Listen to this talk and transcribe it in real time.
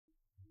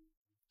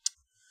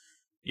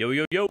Yo,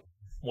 yo, yo.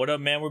 What up,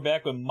 man? We're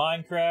back with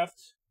Minecraft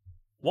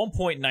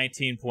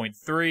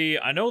 1.19.3.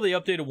 I know they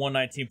updated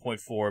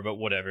 1.19.4, but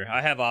whatever.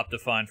 I have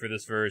Optifine for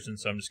this version,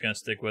 so I'm just going to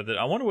stick with it.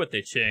 I wonder what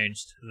they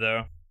changed,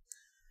 though.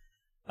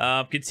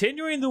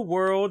 Continuing the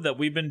world that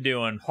we've been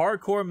doing.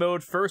 Hardcore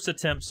mode, first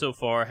attempt so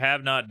far,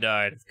 have not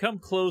died. I've come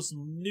close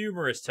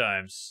numerous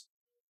times.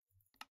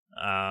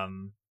 I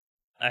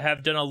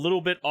have done a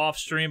little bit off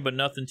stream, but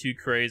nothing too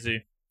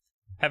crazy.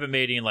 Haven't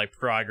made any, like,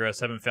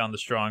 progress. Haven't found the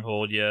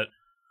stronghold yet.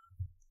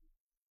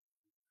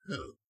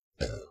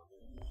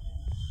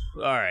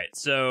 Alright,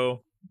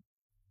 so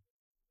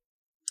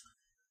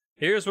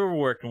here's what we're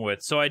working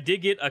with. So I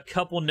did get a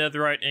couple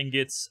netherite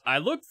ingots. I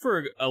looked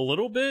for a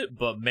little bit,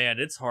 but man,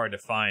 it's hard to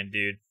find,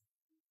 dude.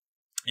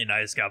 And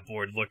I just got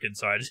bored looking,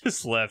 so I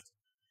just left.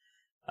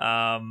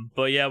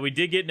 But yeah, we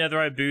did get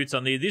netherite boots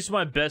on these. These are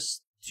my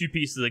best two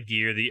pieces of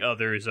gear. The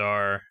others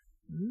are,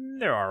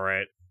 they're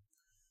alright.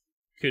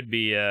 Could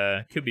be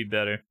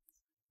better.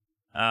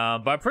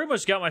 But I pretty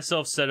much got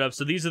myself set up.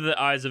 So these are the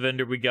Eyes of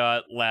Ender we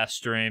got last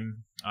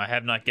stream. I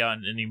have not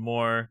gotten any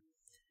more.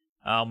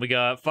 We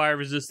got fire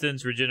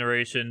resistance,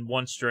 regeneration,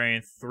 1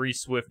 strength, 3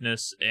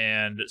 swiftness,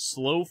 and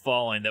slow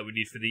falling that we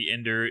need for the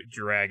Ender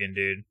Dragon,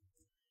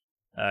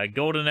 dude.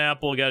 Golden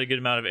apple, got a good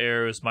amount of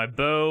arrows. My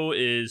bow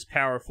is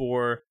power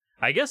 4.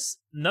 I guess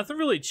nothing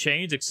really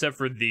changed except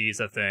for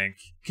these, I think.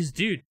 Because,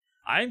 dude,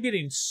 I'm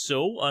getting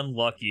so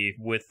unlucky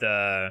with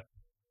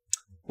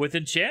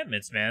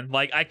enchantments, man.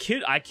 Like, I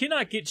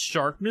cannot get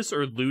sharpness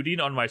or looting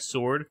on my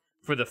sword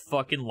for the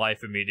fucking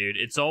life of me, dude.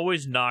 It's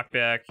always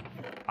knockback.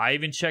 I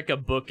even check a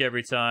book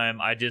every time.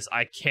 I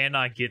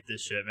cannot get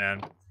this shit,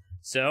 man.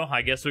 So,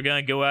 I guess we're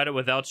gonna go at it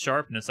without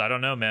sharpness. I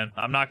don't know, man.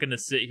 I'm not gonna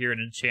sit here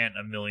and enchant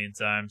a million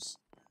times.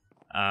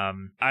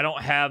 I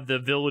don't have the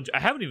village.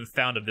 I haven't even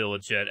found a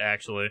village yet,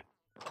 actually.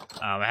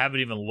 I haven't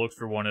even looked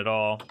for one at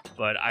all.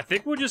 But I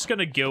think we're just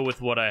gonna go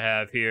with what I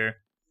have here.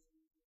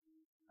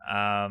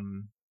 Yeah,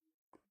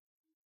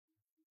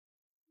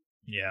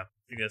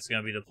 I think that's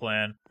gonna be the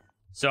plan.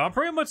 So I'm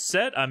pretty much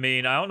set. I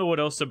mean, I don't know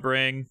what else to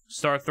bring.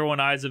 Start throwing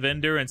Eyes of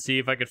Ender and see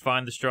if I could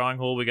find the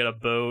stronghold. We got a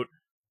boat.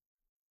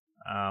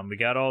 We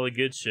got all the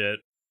good shit.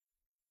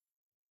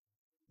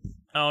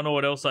 I don't know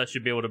what else I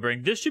should be able to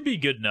bring. This should be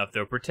good enough,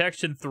 though.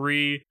 Protection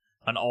 3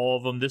 on all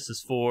of them. This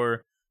is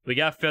 4. We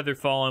got Feather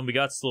Falling. We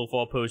got Slow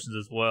Fall Potions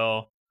as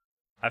well.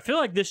 I feel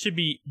like this should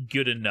be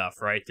good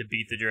enough, right, to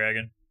beat the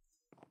dragon.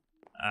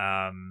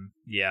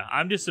 Yeah,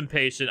 I'm just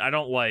impatient. I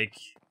don't like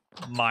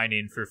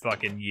mining for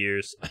fucking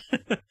years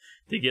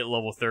to get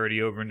level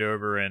 30 over and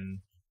over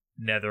and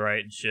netherite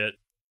and shit.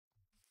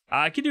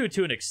 I can do it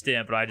to an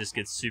extent, but I just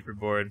get super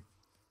bored.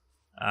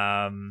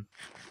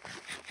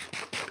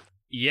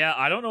 Yeah,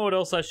 I don't know what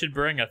else I should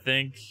bring. I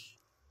think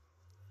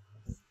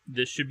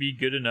this should be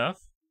good enough.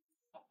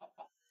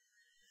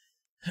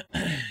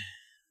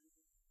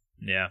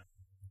 Yeah.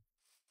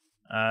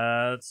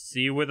 Let's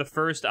see where the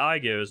first eye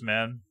goes,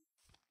 man.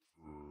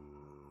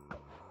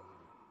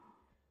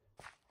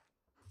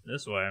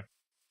 This way.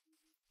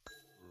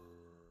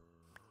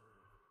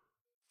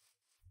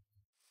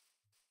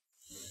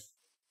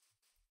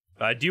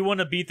 I do want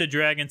to beat the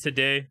dragon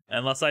today.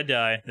 Unless I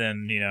die,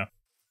 then, you know,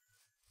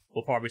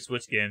 we'll probably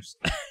switch games.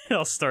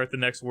 I'll start the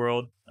next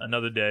world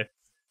another day.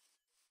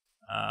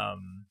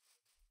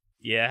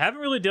 Yeah, I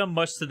haven't really done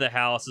much to the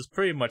house. It's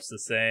pretty much the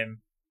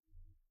same.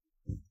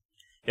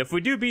 If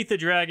we do beat the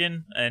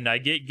dragon, and I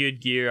get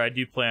good gear, I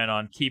do plan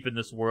on keeping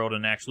this world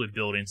and actually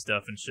building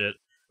stuff and shit.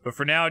 But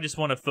for now, I just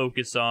want to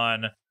focus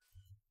on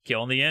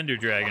killing the Ender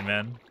Dragon,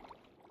 man.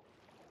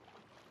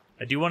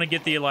 I do want to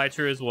get the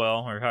Elytra as well,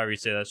 or however you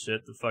say that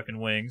shit, the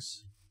fucking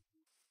wings.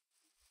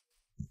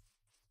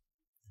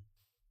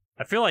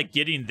 I feel like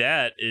getting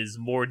that is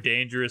more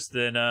dangerous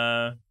than,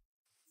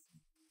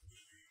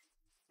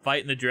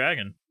 fighting the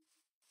dragon.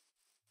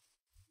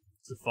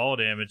 It's the fall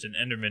damage and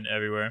Enderman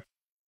everywhere.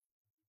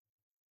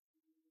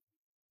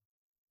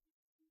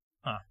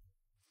 Huh.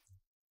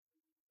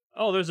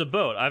 Oh, there's a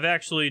boat. I've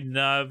actually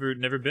never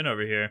been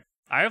over here.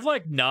 I have,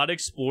 like, not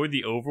explored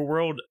the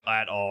overworld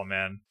at all,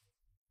 man.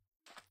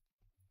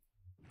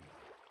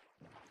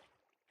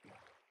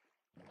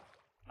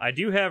 I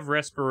do have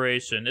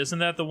respiration. Isn't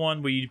that the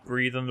one where you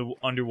breathe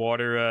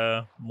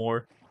underwater,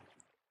 more?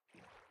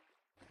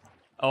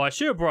 Oh, I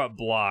should have brought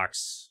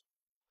blocks.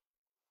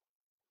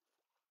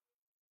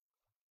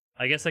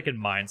 I guess I could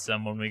mine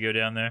some when we go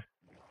down there.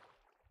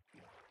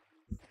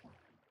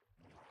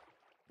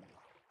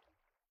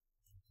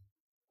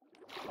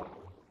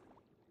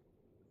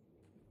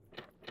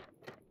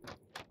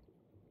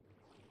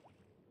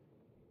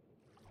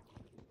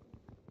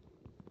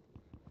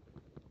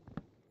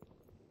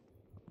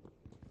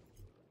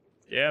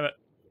 Damn it.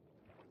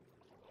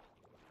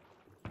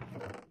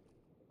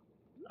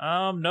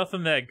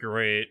 Nothing that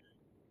great.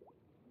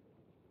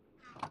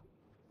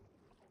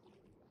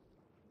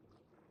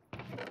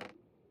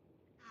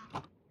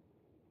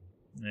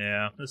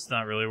 Yeah, it's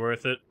not really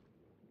worth it.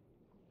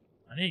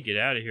 I need to get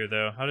out of here,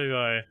 though. How do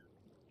I...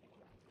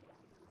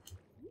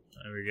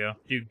 There we go.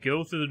 Dude,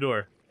 go through the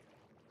door.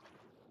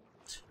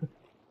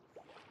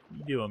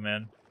 You doing,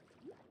 man?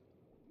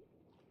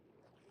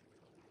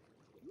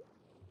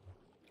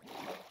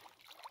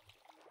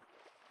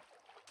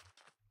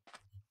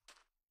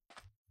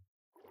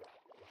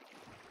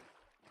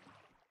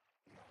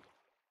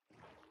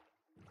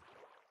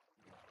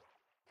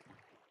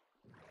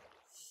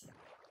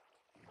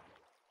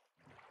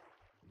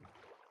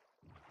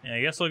 Yeah,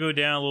 I guess I'll go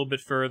down a little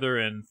bit further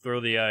and throw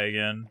the eye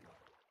again.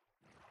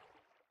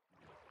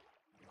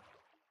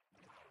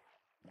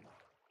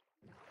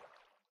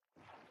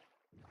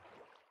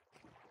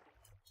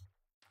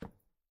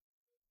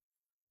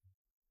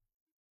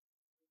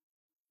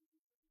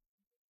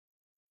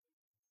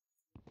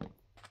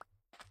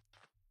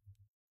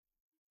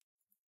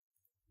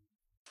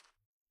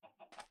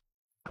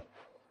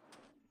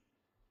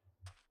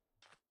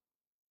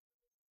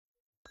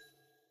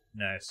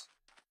 Nice.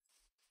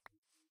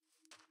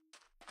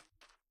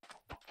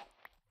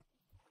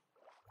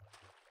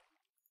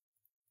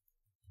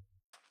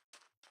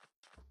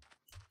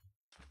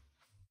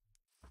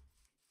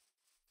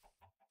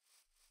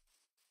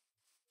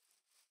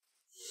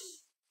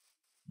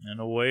 And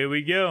away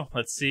we go.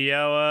 Let's see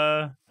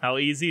how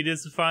easy it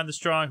is to find the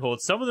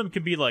stronghold. Some of them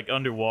can be like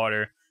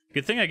underwater.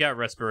 Good thing I got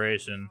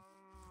respiration.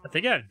 I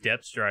think I have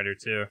depth strider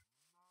too.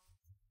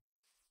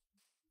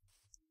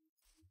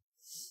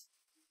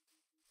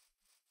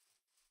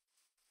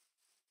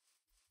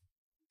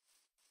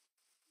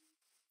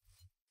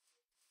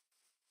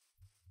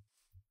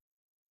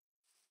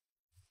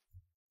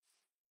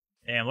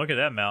 Damn, look at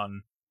that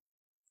mountain.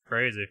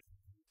 Crazy.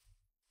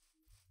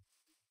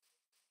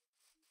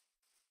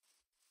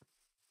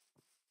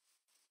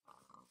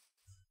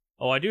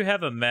 Oh, I do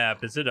have a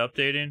map. Is it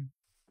updating?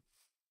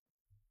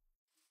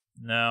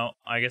 No,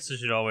 I guess I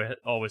should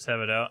always have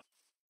it out.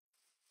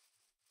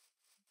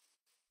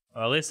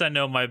 Well, at least I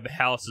know my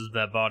house is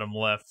that bottom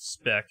left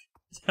speck.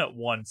 That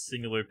one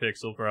singular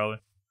pixel, probably.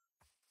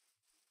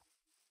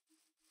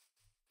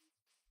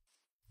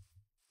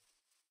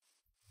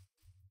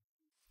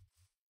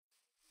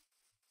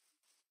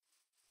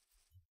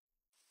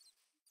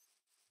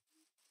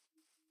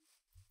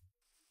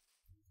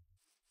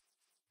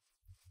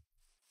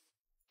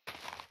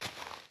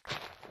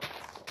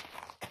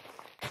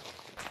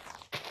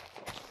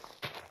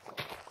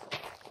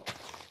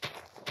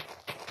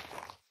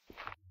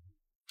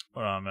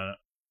 Hold on a minute.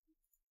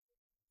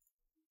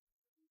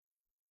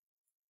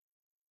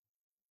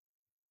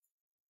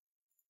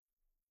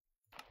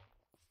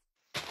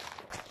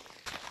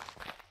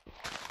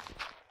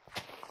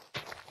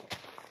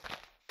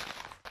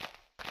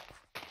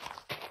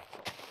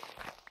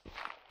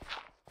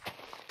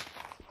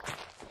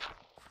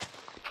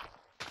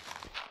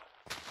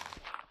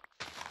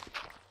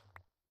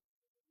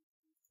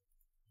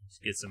 Let's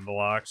get some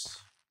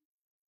blocks.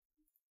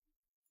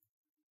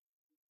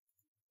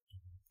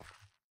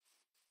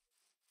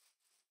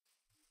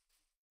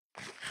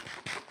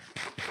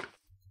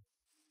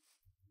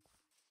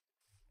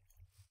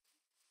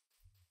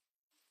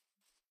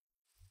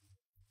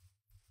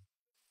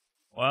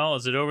 Well,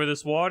 is it over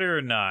this water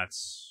or not?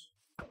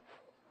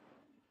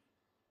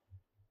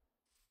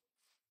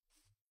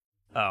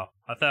 Oh,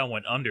 I thought it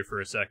went under for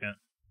a second.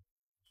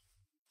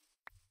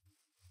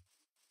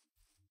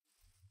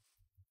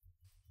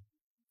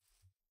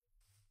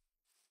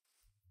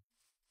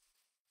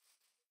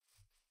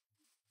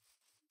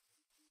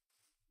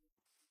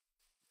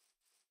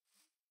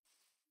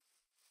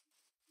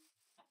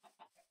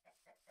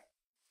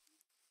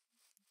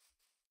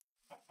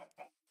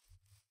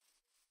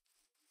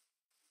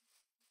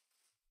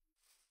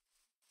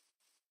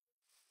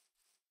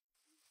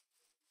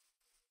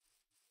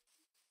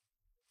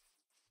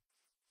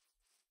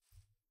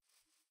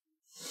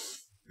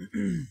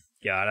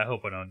 God, I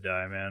hope I don't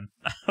die, man.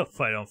 I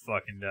hope I don't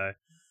fucking die.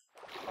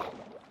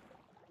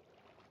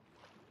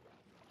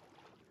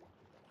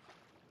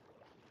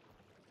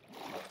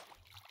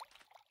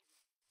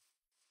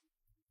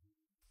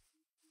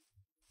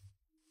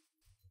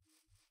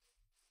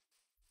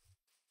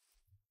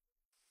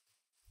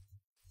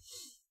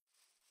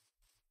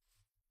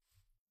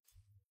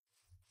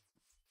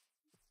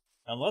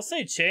 Unless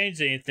they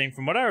changed anything,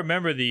 from what I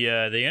remember, the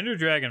Ender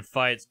Dragon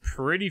fight's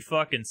pretty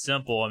fucking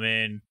simple. I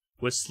mean,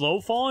 with slow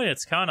falling,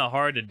 it's kind of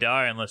hard to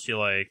die unless you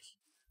like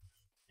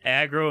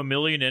aggro a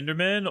million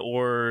Endermen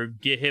or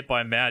get hit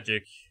by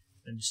magic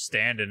and just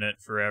stand in it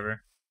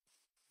forever.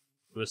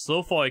 With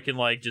slow fall, you can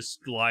like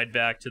just glide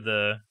back to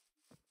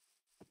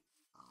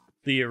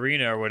the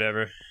arena or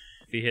whatever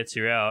if he hits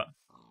you out.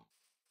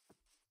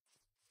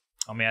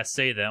 I mean, I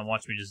say that and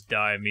watch me just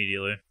die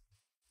immediately.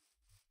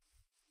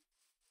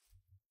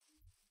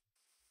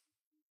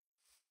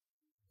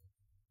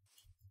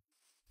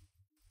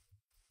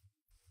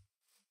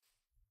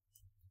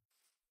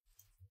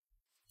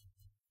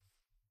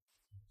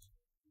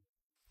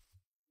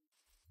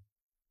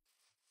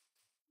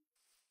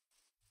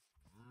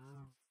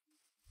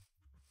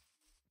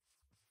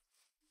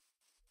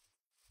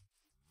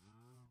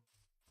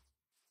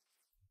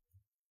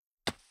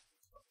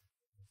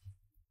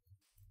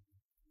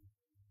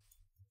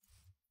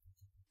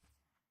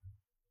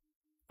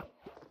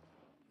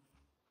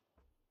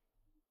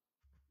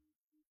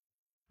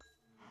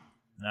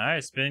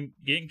 Nice, been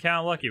getting kind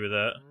of lucky with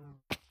that.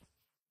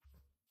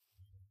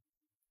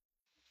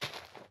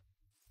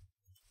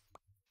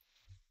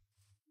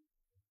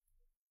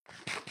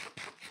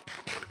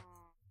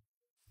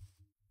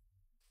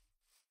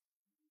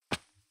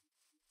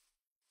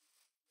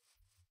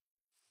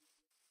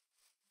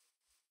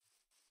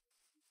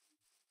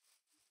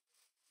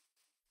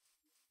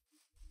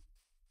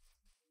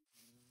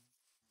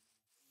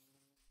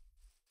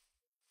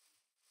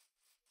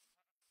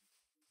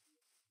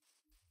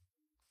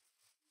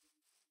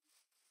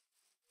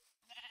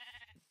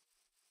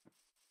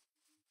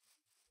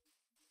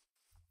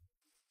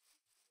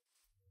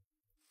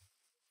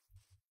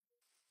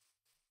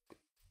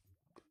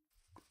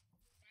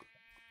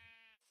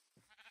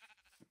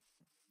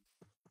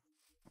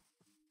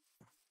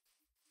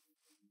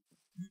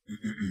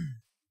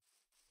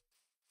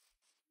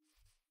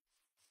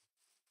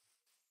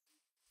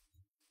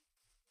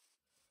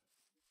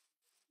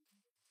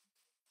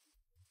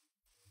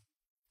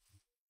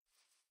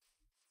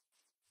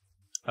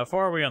 How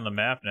far are we on the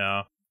map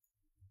now?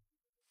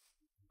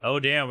 Oh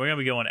damn, we're gonna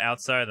be going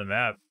outside the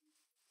map.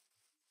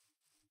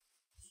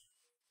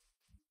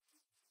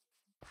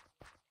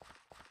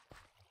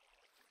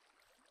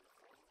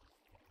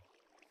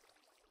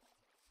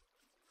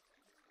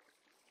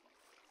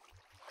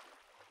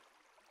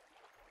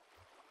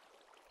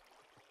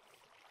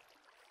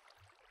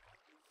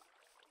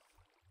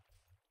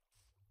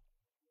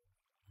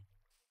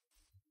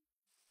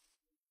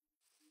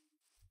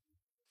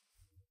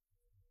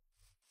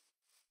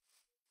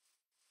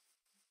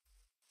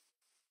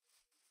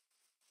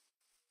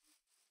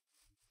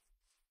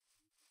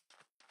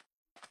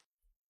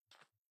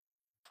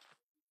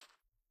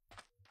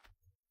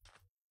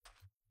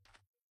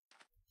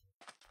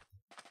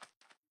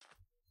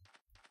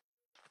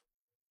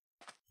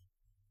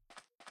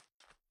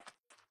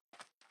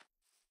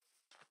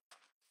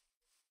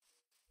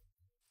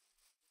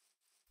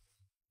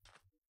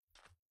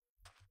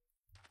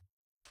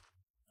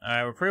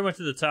 Alright, we're pretty much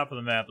at the top of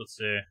the map. Let's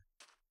see.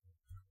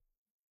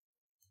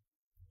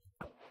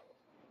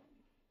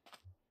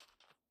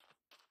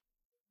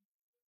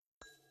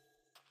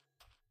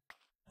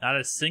 Not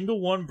a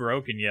single one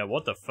broken yet.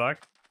 What the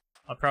fuck?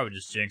 I'll probably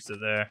just jinx it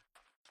there.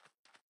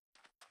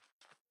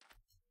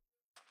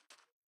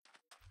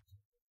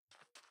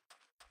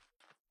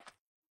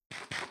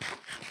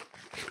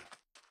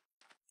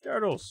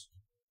 Turtles.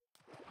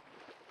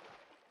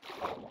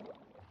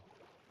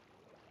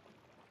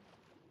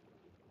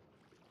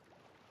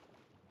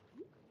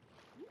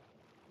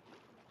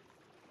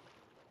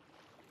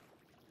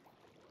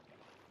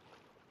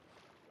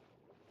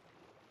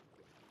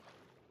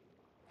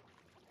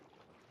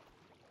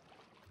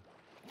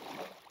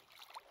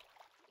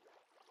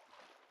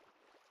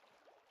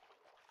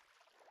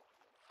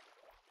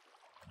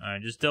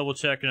 Alright, just double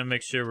checking to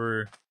make sure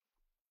we're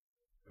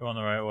going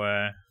the right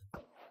way.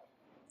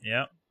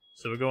 Yep.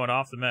 So we're going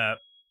off the map.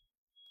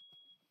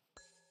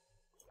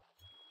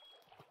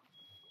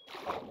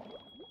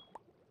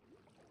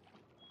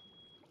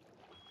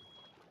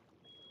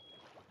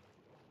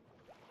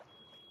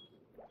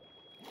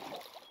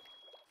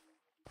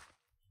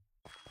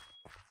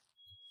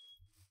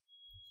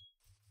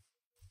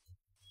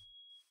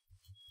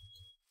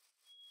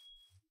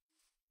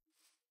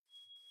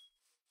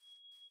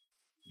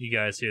 You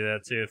guys hear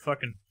that too?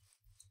 Fucking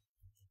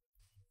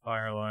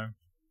fire alarm.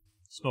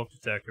 Smoke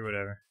detector,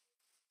 whatever.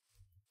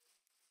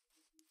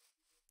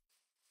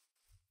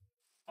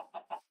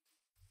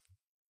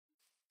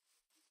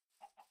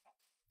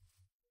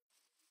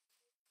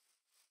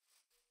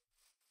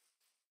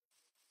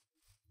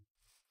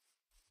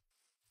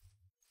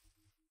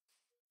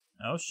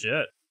 Oh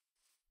shit.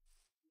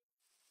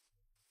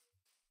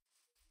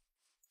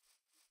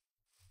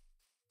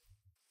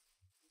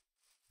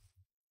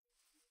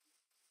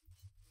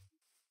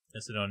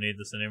 Guess I don't need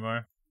this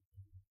anymore.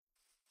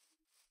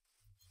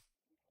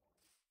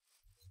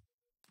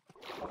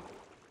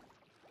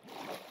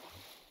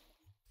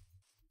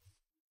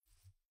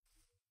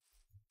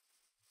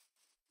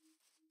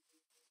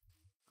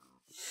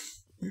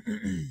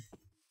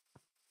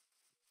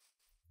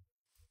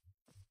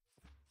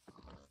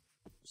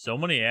 So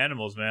many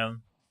animals,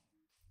 man.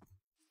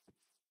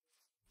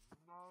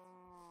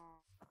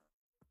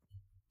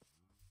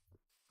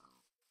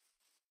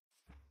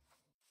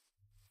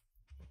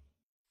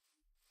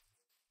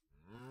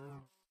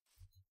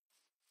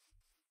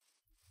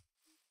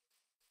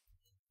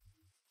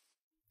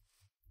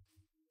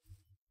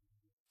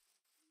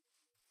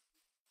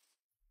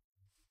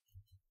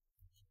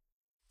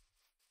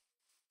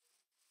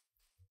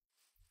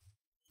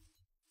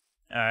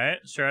 Alright,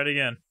 let's try it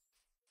again.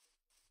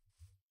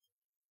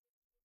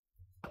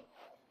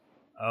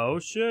 Oh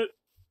shit.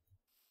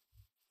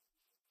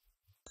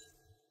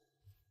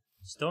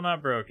 Still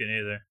not broken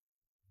either.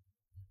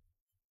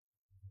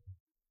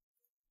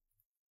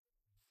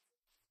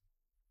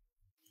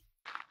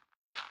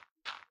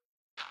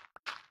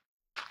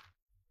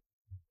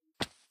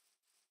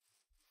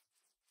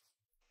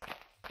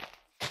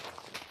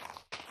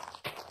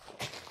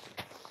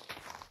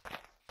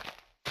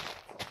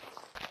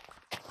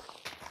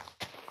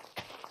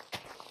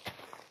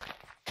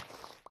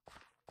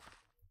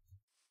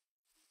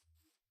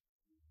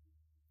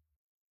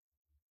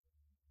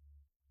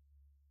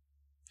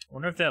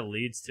 Wonder if that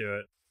leads to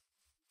it.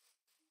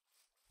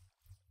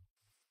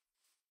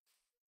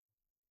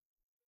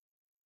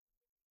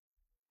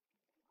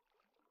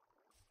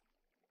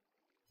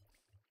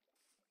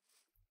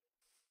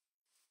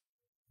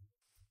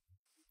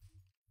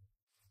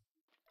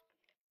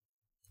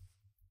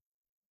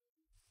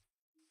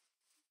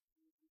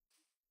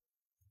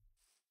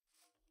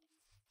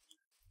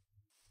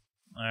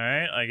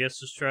 Alright, I guess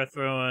just try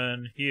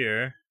throwing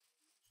here.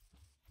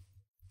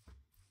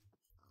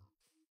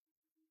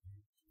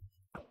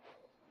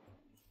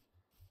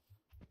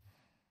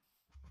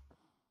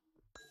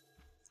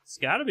 It's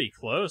gotta be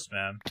close,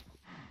 man. I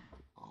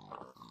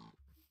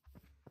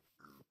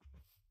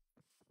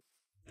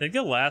think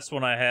the last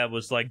one I had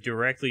was like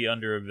directly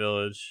under a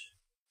village.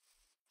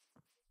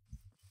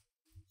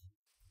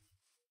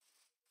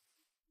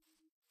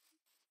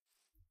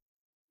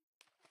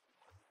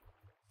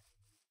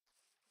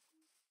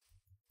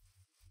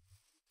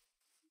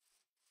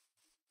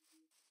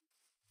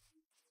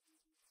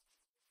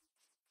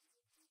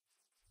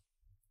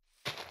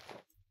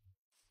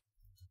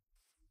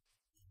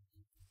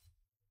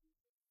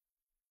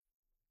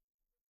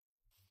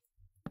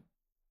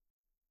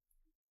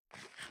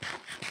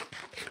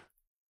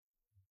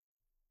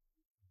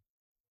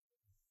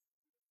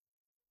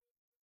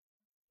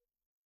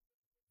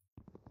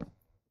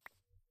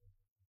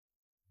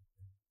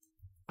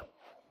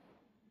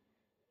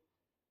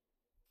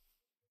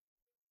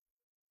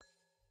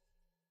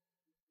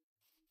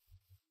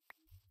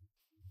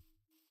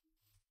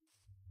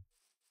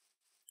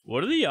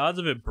 What are the odds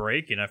of it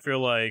breaking? I feel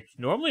like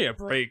normally it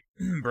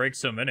breaks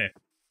so many.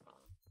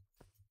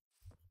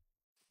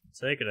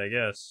 Take it, I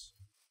guess.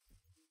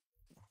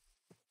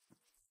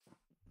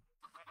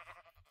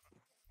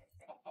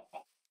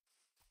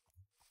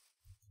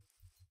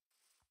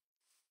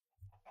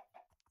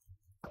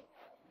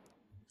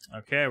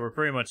 Okay, we're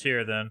pretty much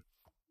here then.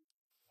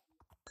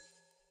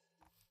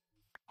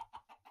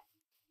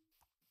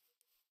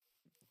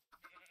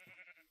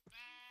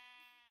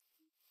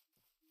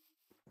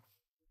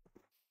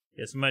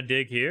 Guess I'm gonna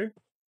dig here.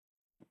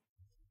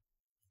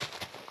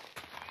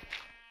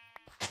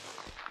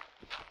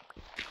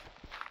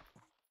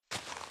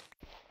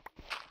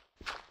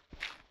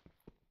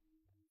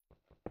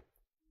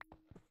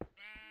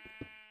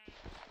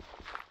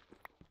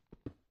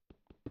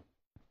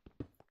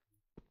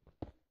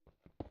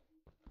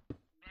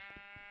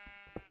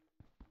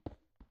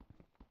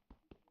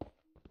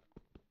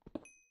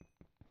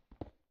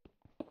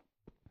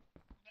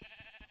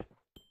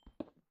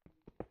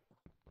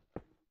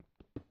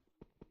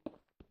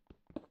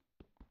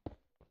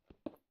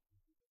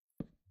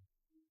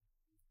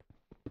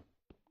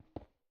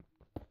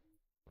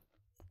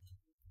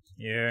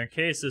 Yeah, in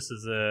case this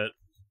is it.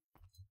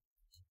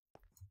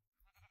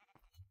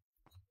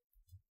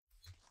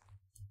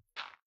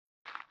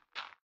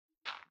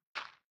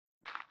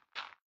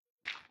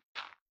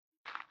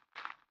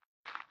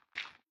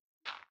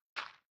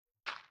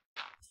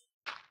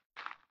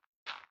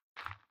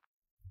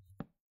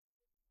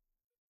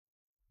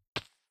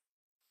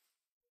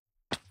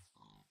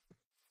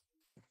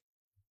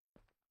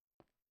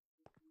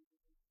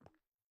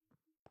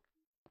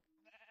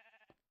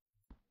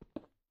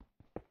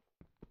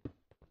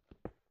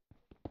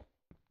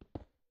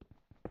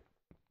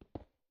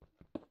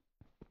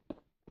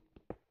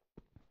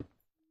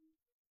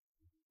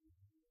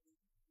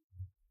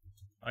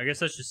 I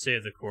guess I should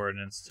save the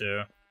coordinates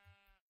too.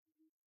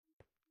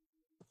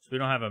 So we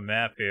don't have a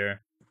map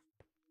here.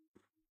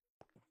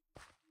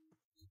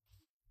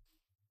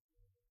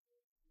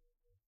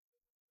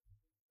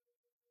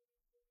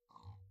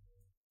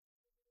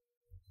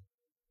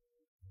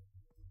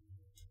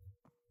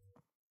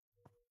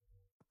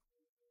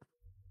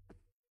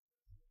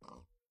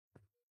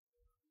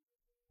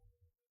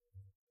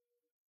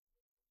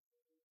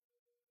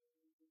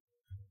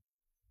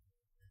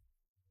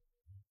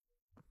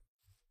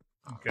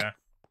 Okay.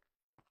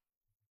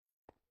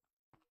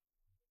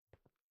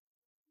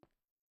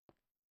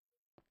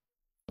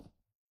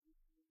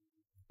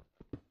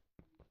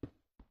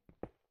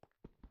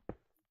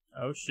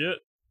 Oh shit.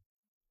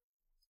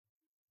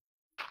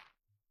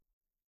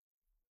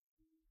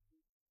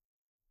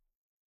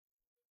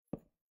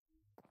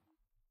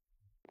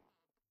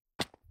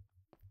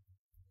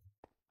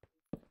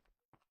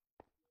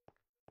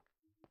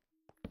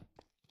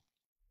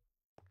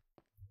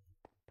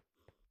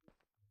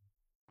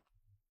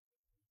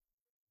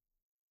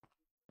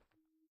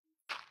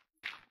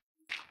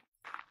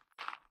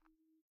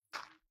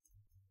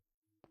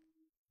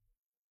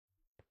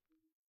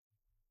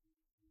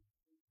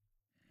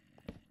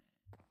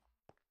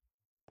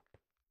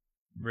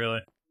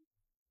 Really?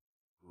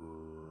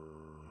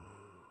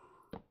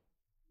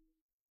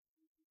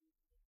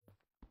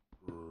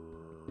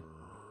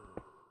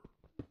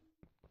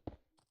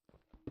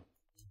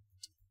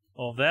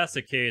 Well, if that's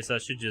the case, I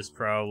should just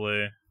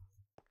probably...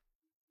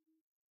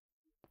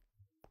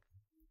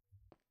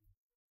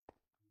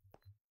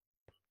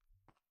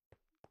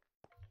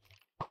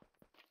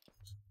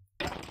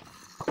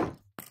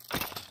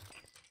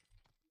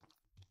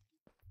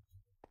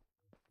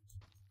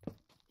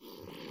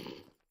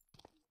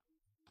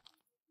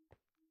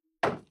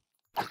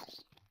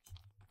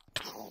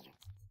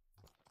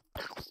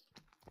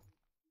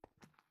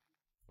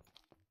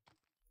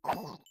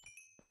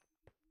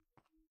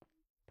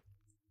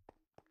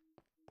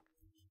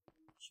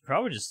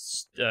 Probably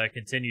just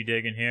continue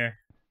digging here.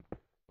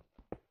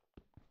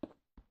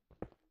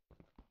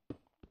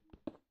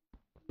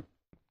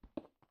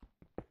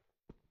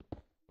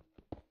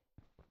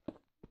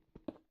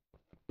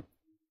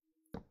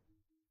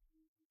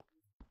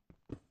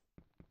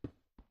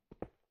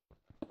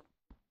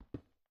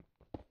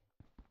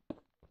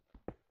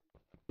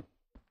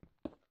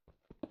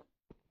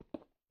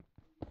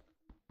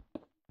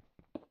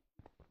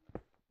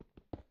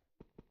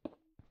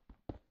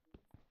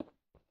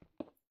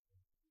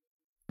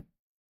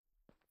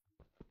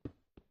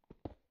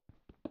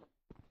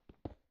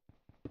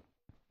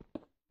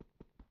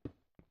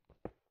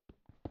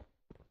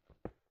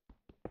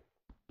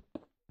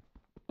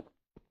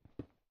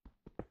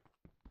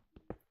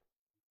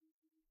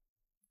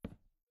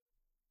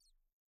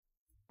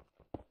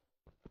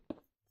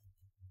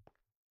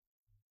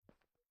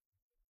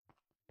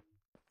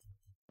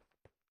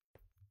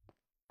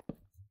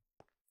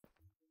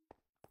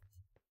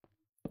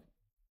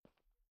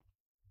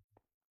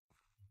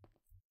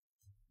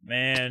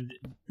 Man,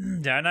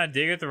 did I not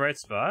dig at the right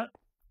spot?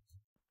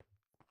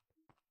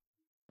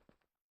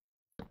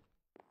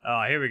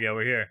 Oh, here we go.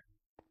 We're here.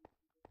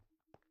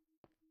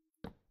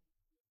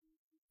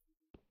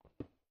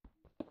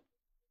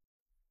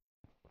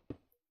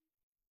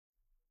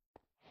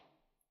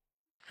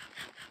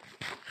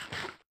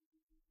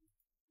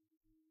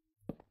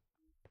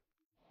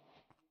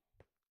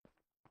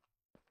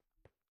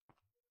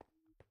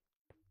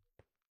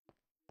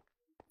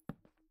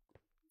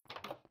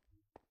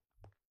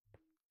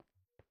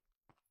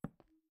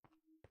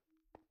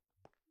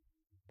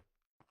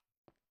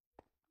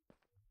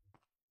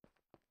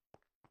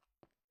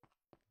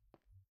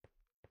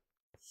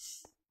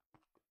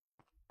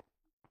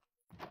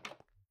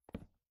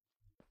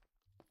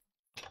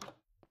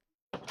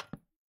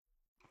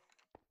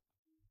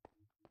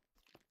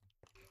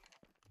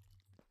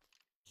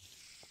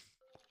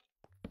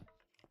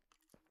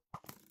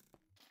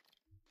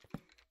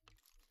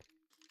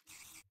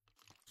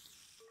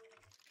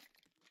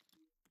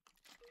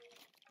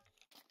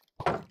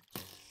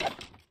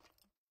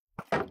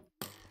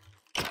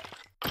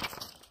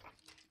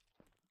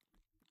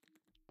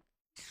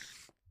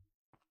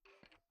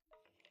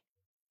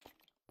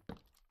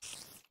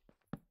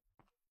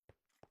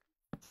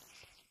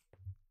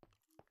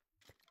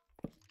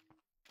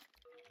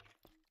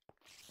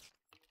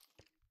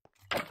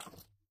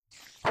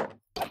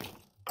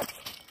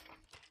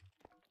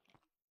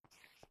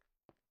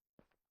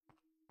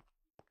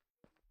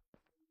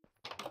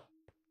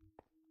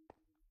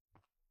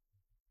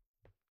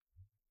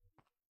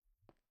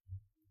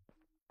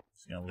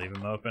 Just gonna leave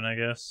him open, I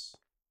guess.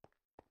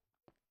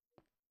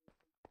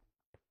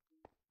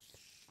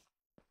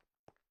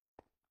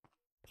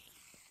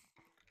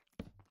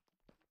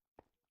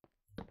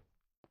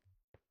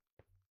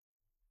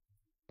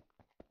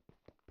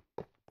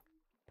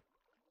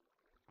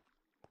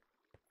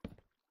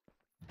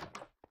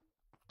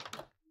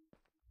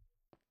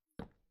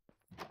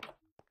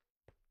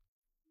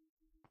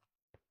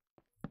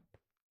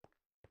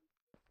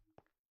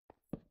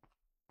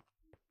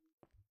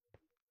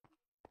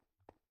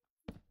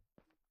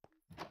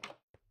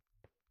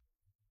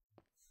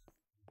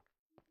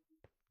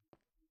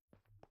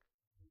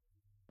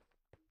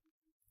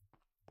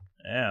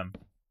 Damn.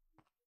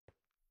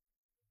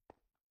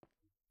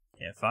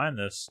 Can't find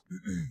this.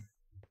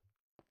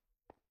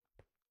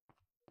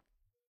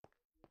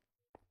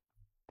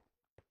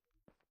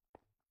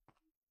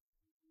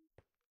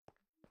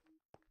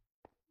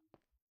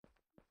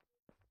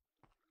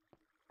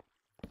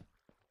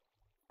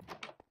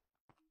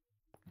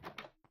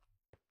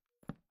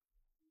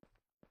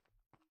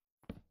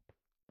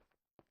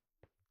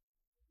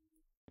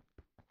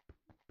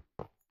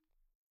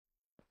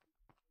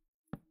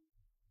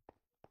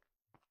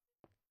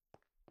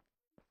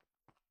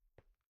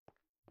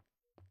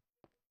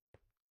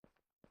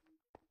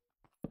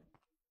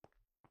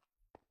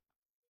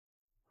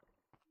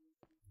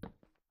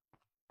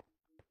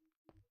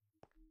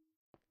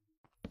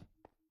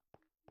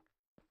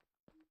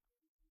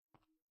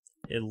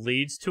 It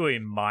leads to a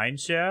mine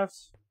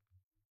shaft?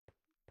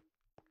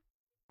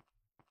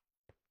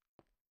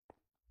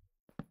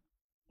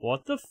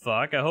 What the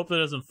fuck? I hope that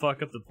doesn't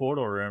fuck up the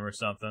portal room or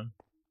something.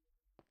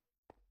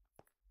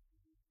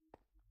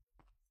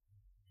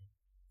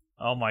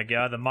 Oh my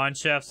god, the mine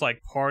shaft's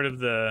like part of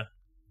the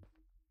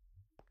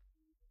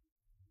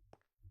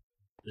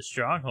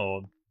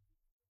stronghold.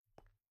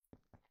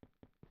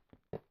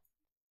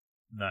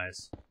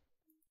 Nice.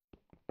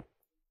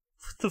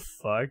 What the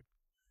fuck?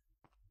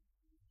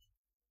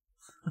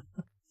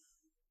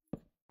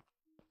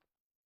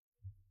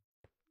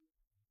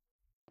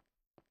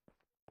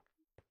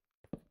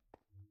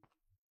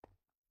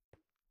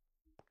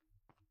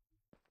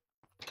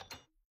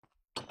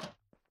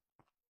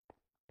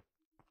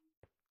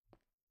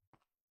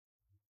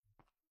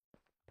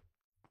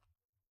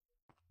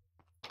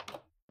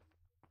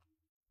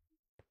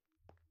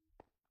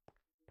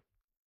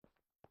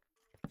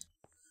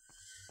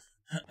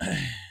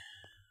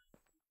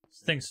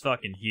 This thing's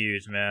fucking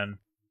huge, man.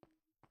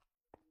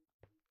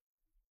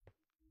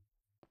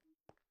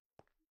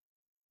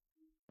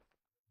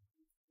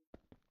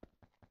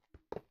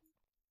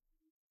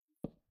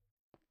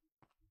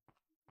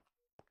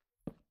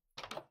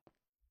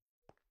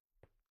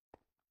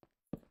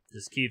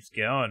 just keeps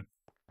going.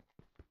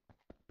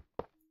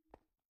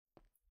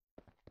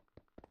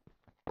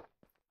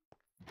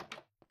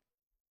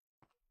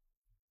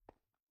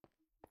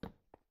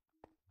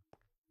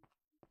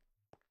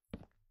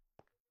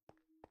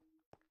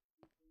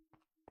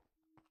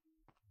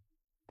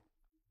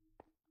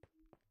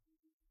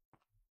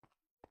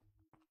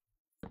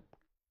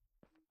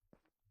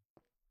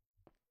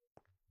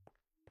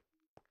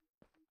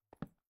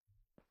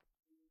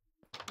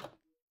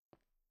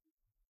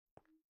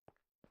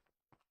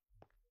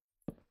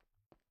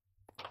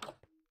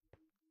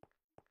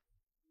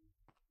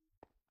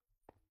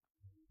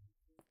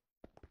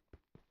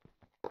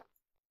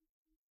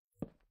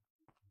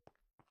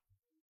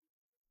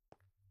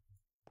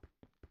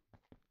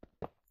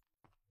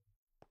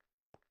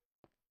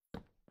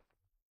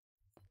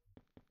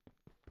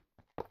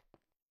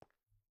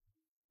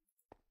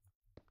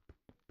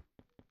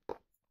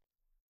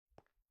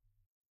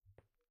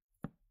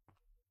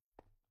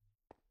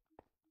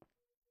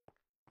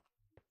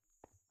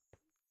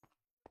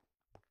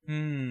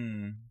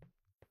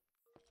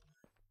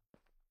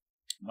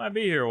 Might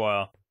be here a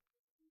while.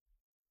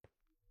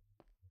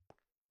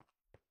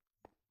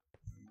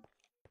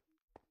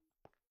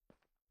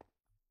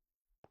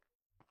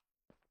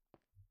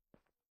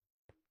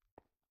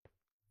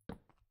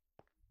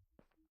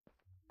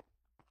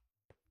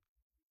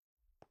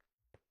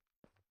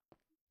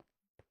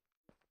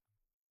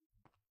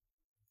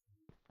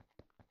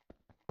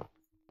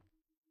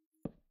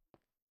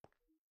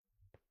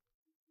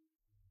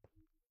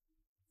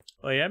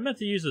 Oh yeah, I meant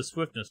to use the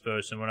swiftness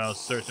potion when I was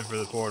searching for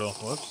the portal.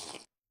 Whoops.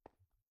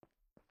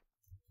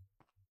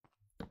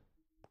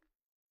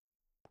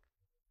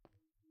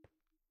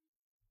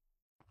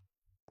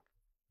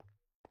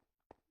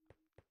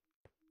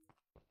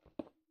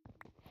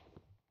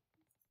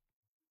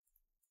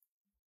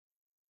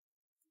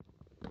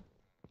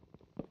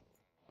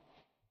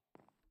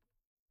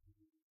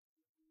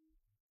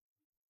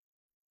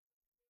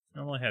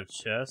 Normally have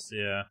chests.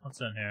 Yeah, what's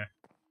in here?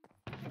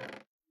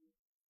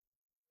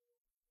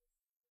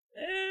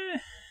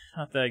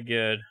 Not that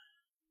good.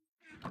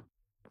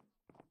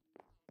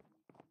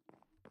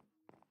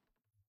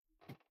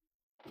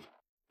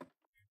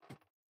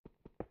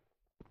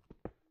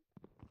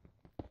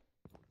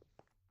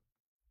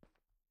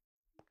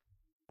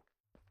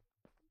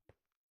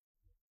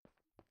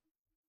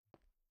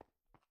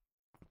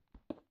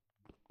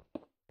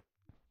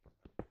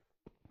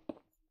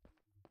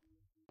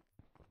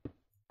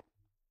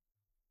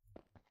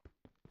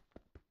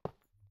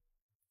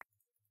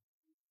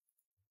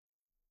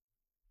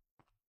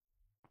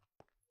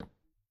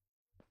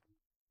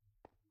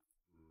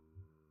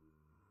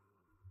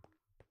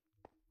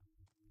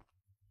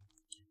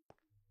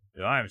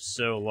 Dude, I am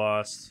so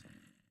lost.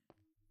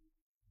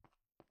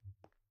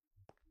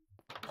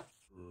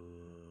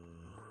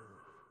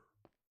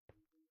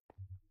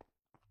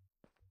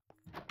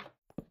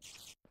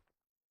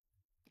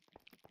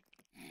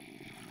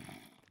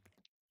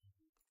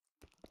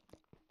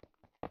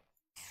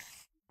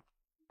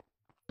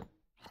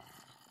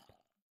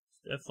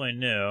 It's definitely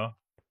new.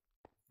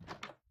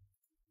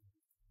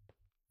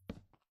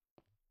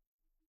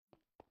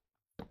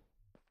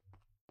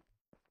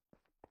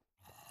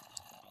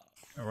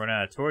 I'll run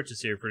out of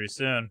torches here pretty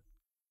soon.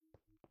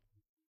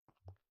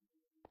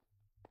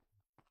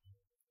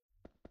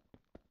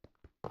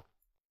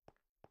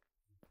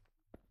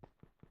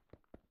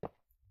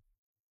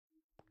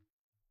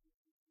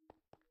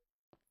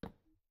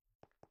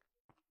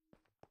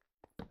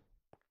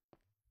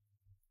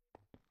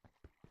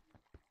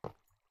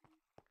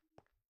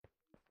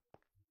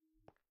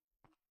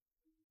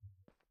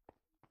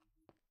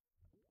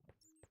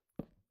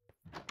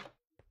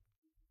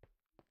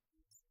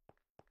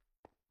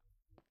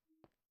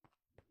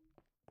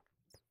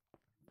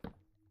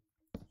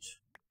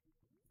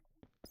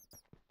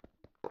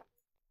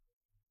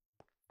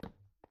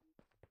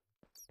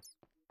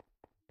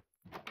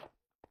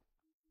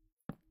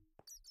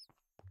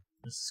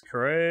 This is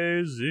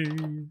crazy.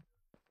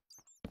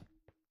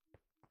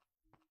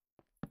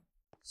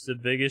 It's the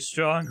biggest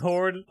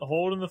stronghold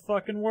in the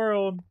fucking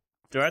world.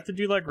 Do I have to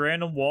do like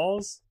random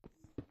walls?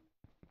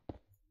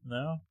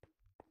 No?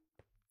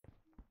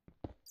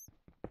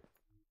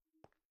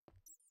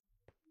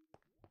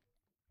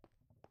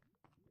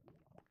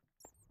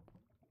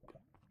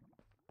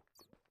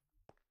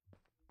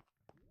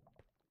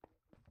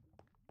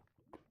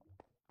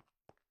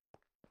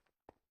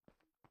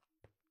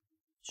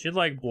 Should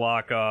like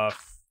block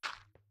off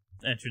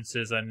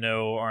entrances I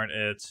know aren't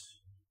it.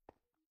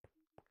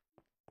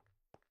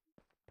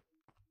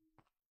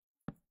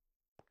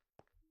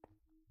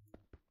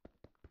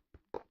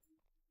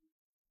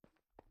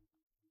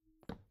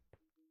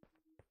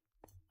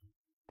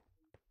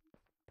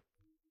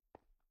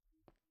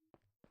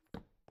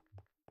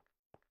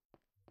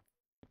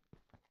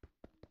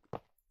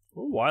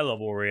 What Y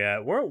level are we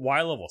at? We're at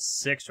Y level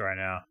 6 right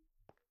now.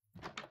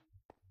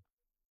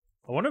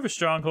 I wonder if a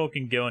stronghold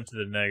can go into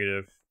the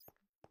negative.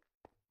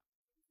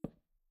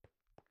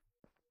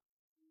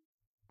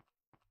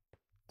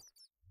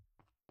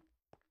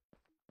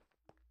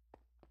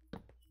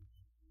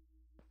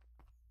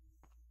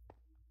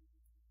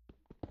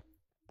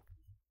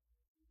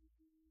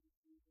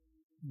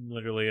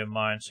 Literally a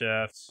mine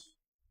shaft.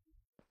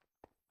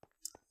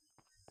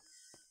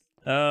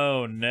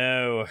 Oh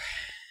no.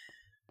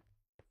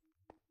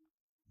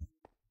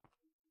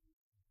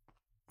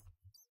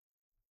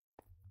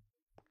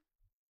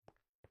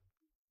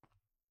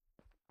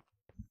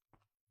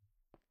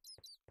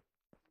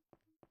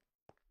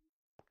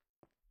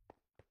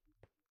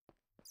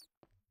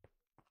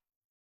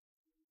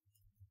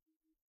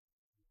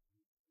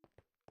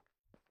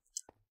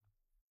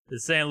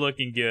 This ain't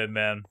looking good,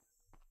 man.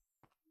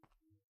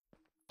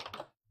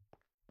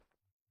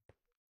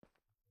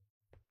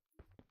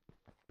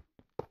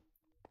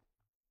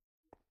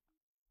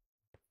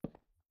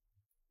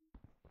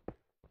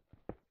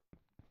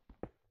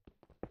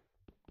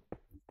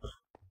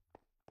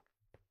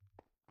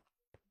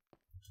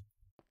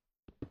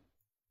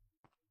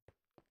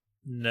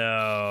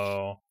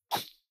 No.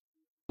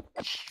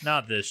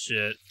 Not this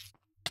shit.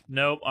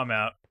 Nope, I'm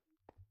out.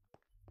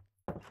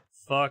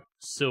 Fuck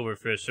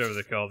silverfish, whatever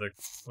they call it.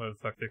 What the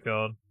fuck they're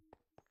called.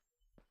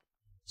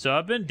 So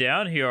I've been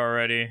down here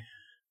already.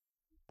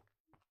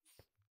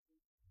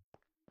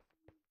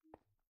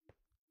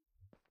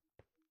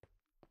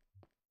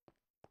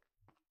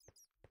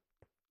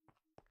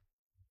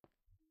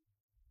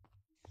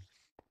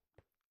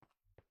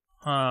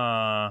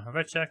 Huh. Have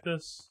I checked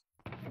this?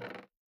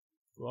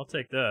 Well, I'll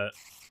take that.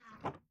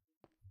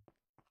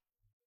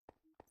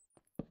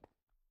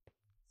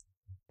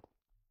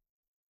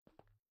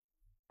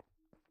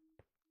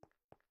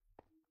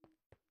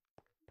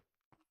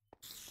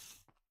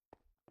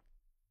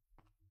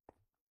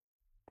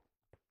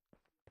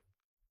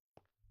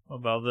 What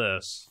about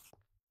this?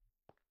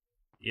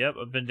 Yep,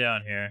 I've been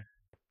down here.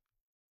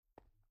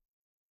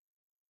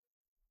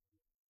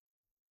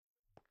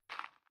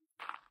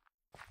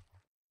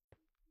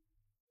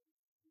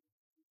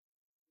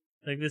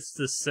 I think this is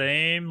the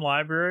same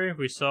library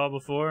we saw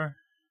before.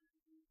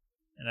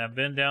 And I've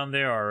been down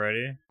there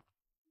already.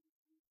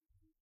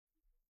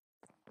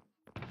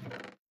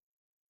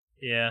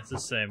 Yeah, it's the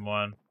same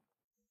one.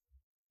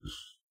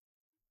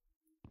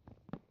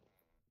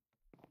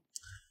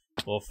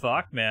 Well,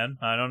 fuck, man.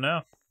 I don't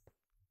know.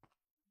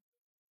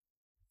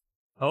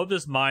 I hope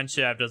this mine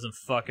shaft doesn't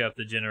fuck up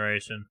the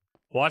generation.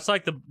 Watch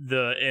like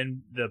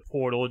the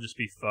portal just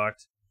be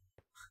fucked.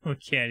 We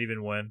can't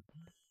even win.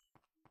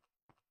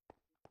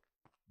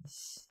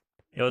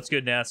 Yo, what's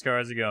good, NASCAR?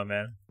 How's it going,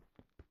 man?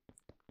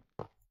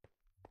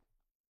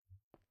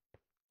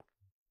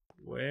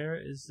 Where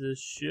is this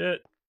shit?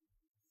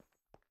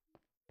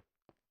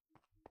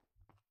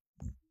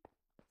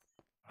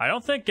 I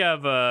don't think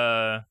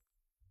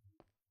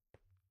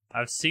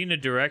I've seen a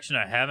direction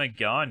I haven't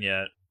gone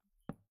yet.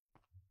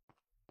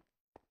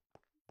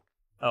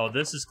 Oh,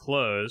 this is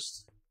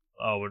closed.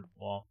 Oh,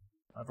 well,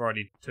 I've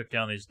already took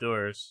down these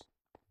doors.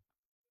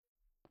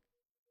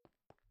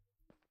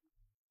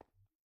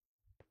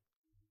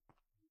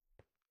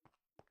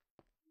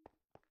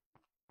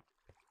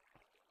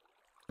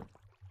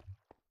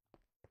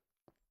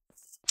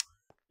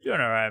 Doing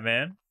alright,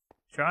 man.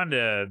 Trying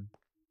to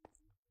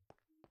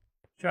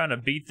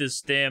beat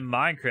this damn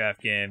Minecraft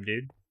game,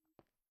 dude.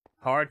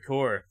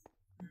 Hardcore.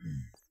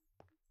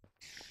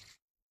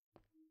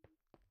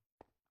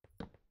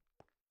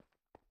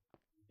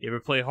 You ever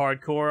play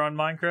hardcore on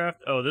Minecraft?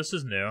 Oh, this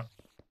is new.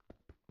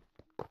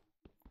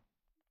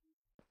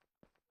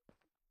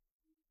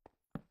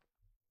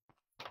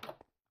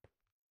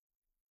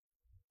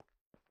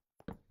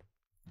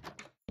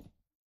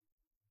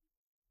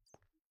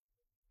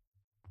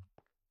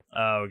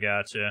 Oh,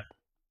 gotcha.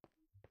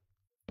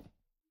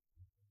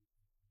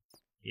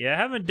 Yeah, I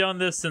haven't done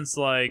this since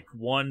like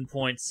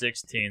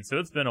 1.16, so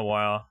it's been a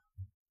while.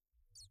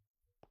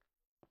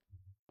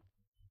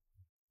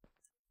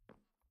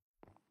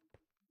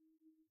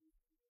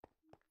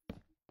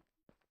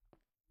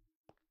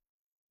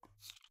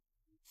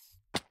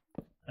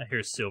 I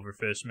hear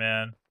silverfish,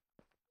 man.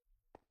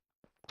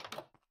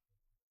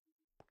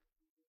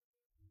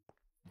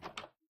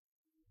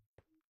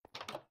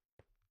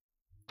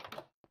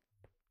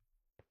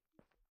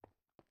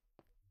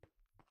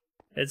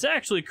 It's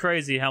actually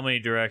crazy how many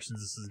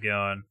directions this is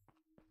going.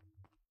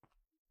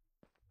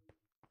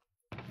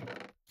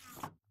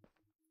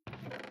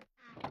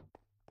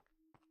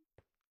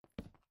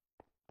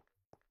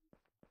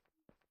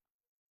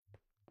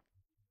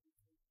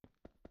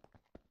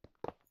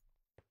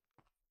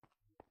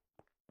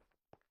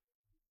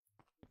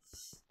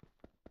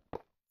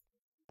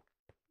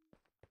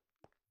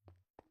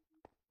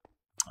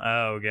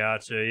 Oh,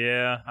 gotcha,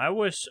 yeah. I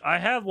wish... I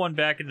have one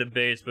back at the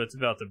base, but it's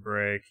about to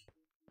break.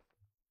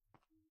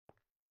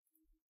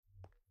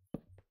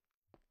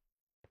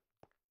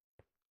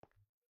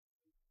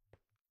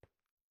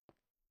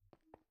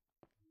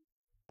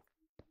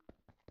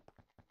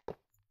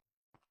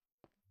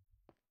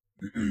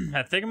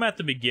 I think I'm at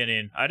the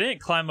beginning. I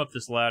didn't climb up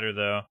this ladder,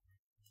 though.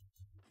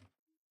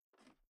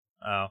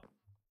 Oh.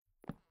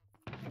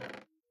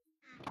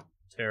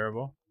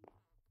 Terrible.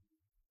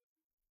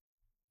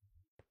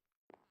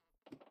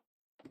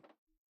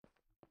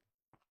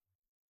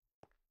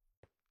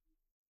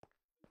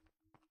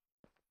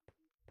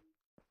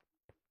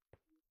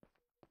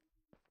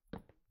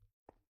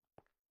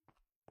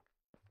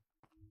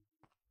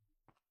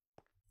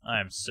 I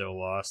am so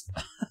lost.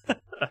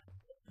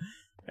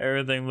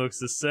 Everything looks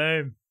the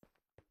same.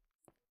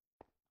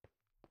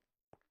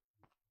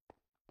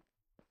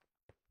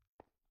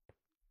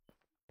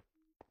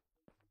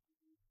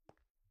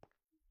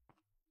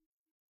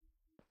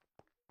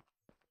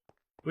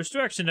 Which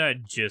direction did I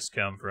just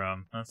come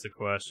from? That's the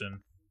question.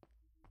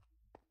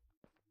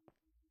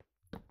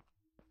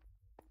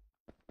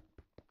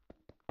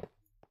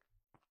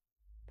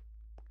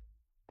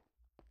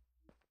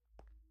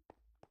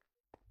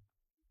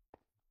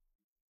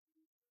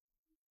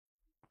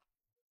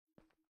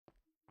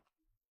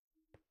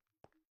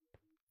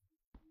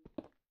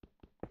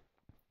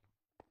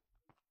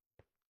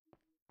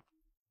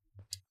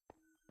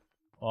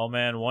 Well,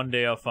 man, one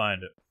day I'll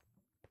find it.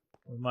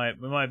 We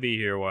might be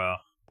here a while.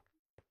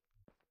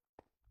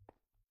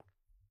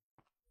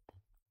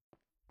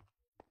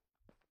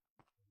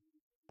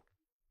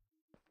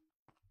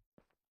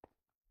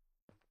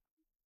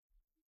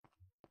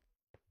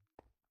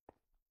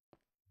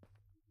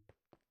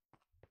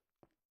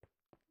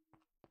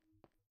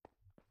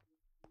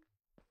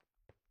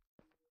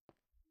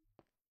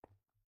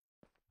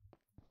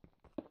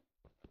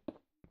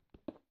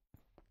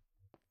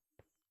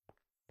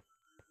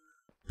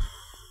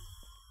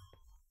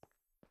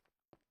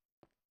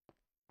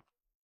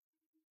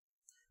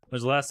 When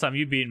was the last time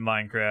you beat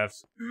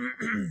Minecraft?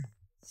 Man.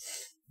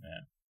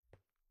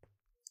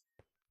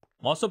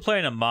 I'm also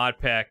playing a mod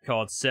pack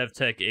called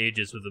SevTech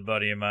Ages with a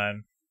buddy of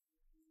mine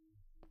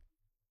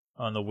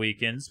on the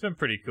weekend. It's been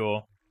pretty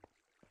cool.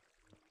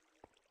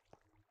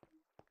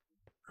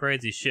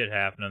 Crazy shit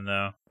happening,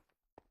 though.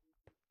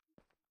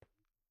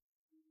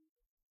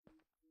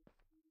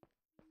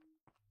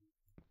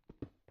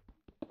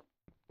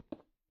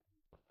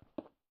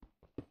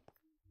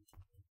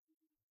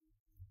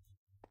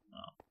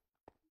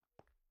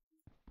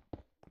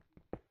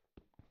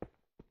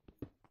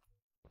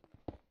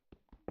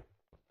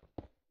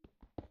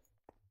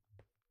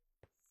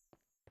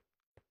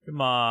 Come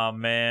on,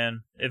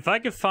 man. If I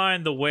could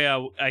find the way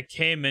I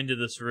came into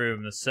this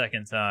room the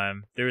second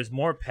time. There's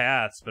more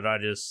paths, but I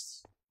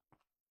just...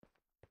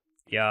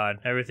 God,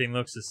 everything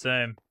looks the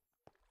same.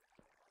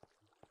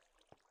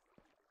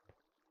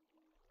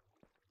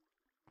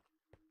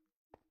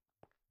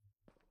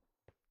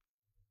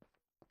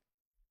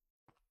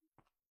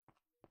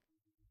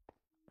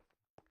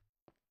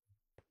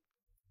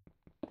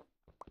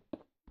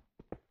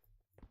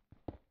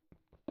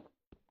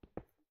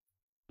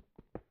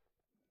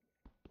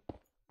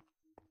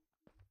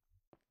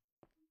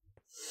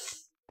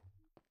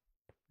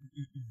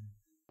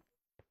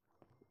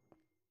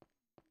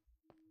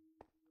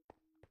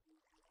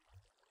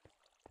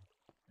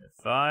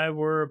 If I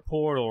were a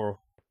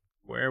portal,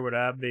 where would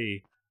I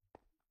be?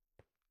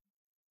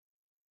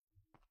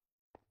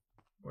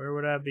 Where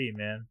would I be,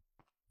 man?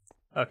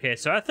 Okay,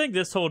 so I think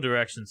this whole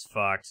direction's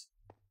fucked.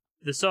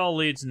 This all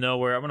leads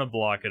nowhere. I'm gonna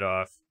block it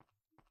off.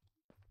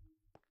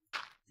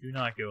 Do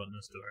not go in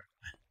this door.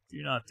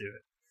 Do not do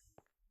it.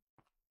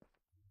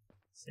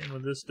 Same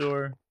with this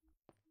door.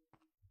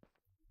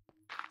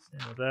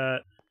 Same with that.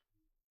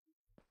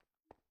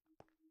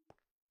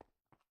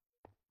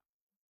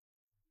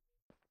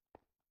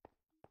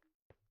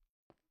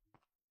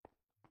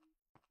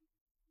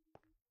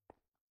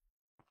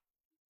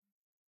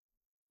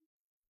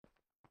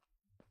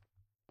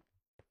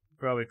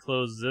 Probably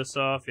close this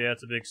off. Yeah,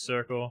 it's a big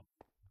circle.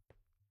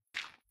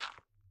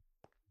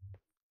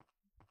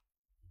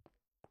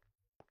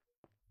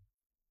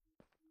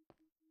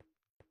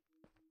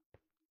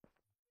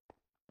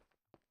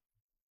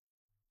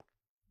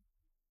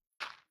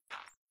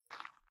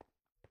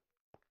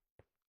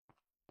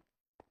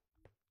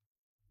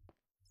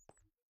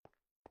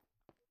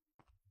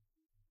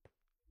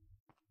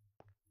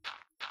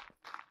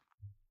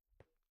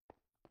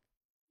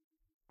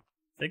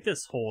 I think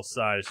this whole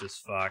side is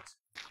just fucked.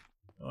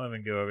 Don't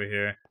even go over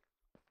here.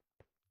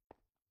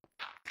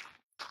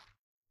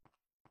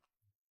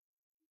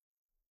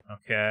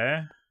 Okay.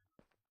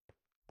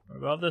 What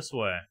about this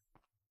way?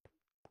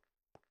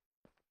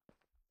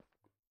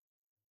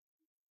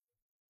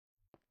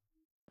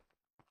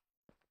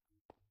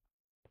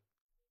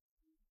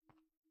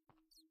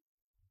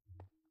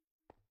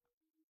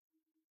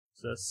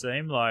 It's the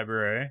same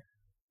library.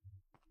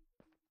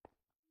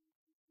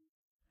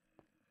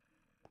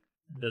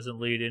 It doesn't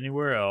lead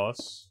anywhere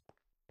else.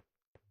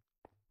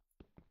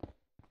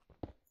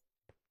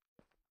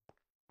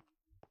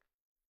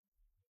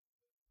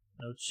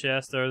 No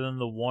chest other than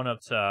the one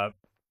up top.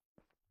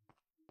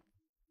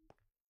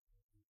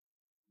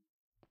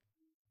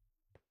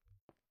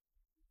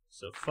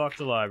 So fuck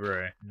the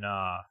library.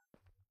 Nah.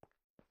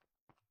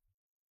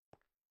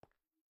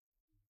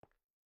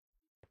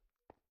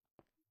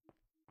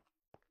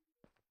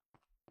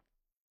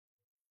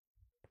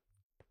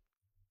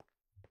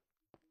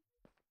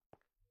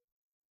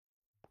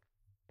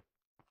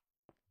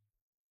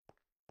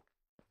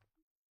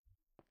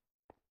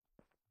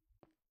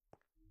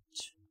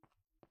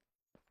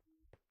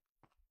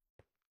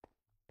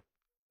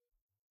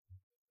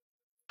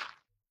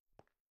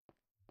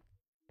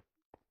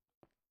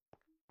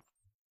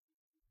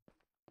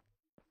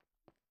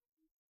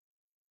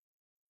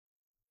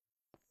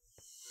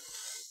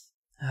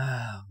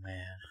 Oh,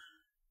 man.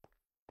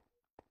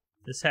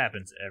 This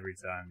happens every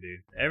time,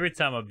 dude. Every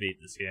time I beat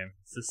this game.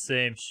 It's the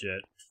same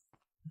shit.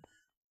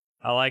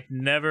 I like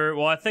never...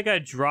 Well, I think I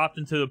dropped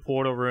into the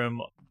portal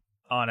room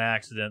on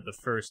accident the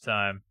first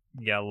time.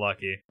 Got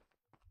lucky.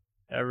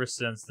 Ever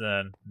since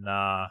then,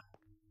 nah.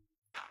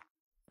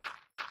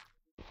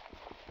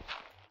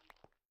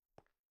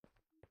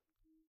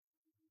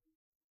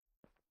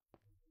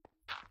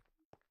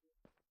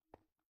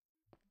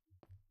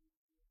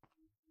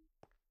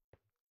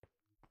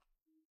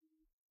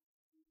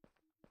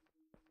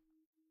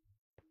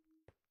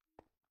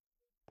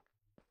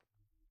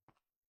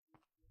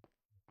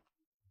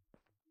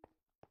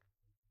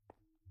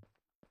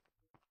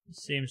 It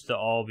seems to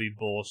all be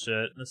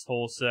bullshit, this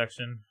whole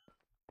section.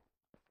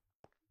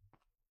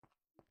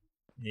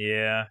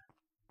 Yeah.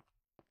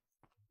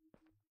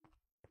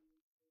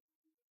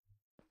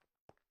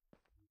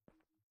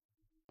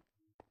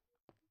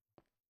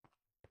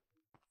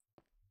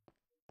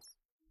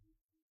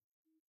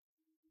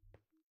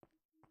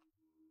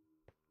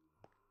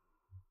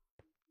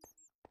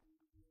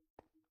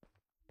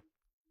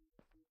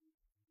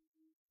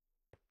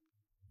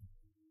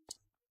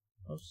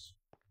 Oops.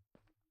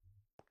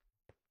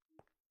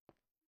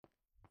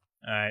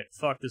 Alright,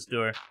 fuck this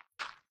door.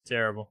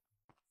 Terrible.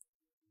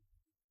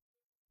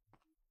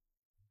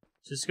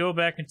 Just go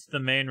back into the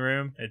main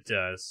room? It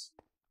does.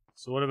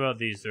 So what about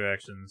these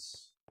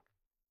directions?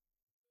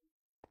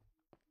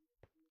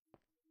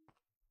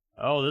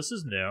 Oh, this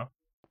is new.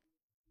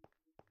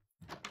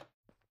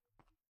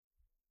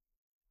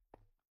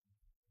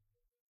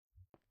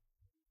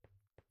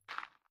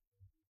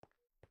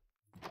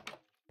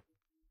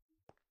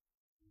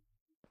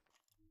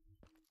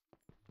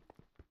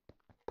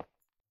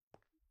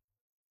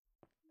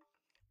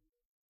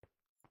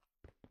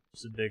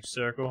 Just a big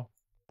circle.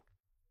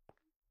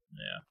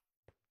 Yeah.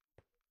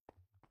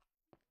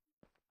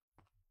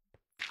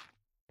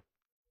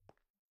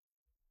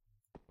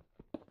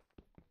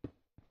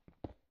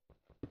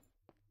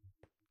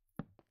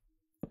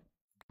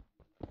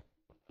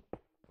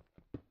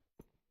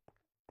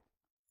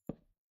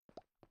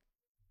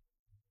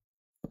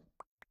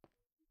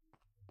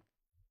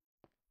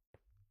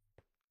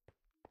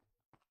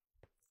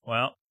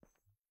 Well.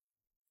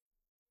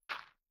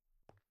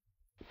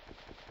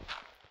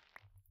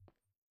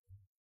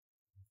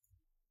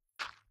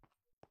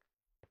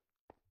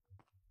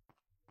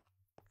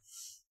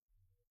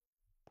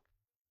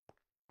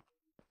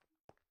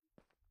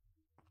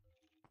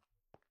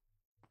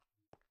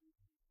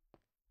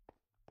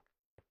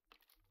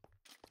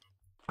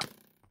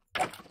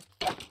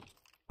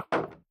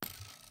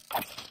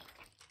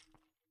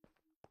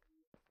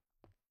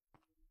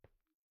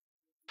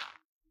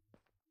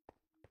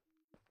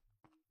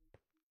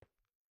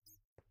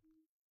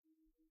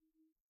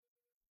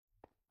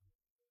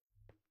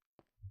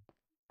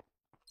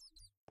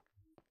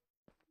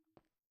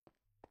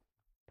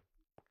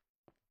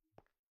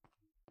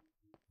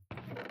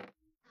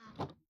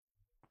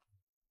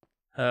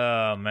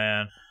 Oh,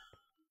 man.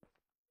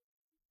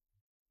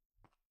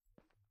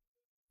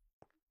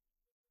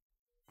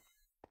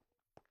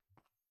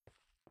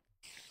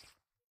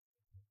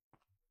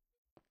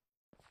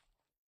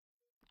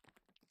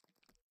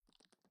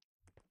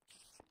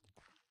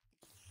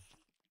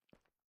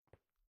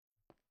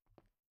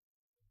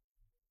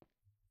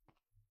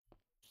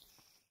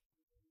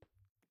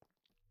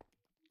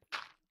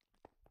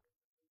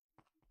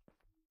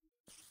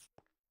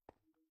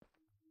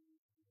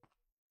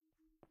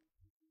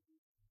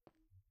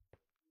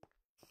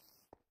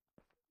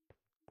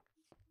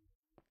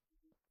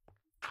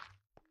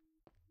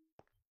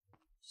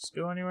 Just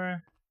go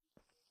anywhere?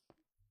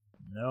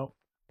 Nope.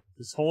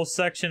 This whole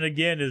section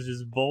again is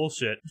just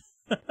bullshit.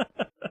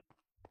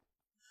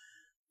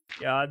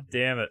 God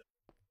damn it.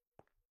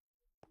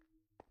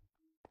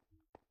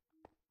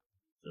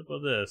 What's up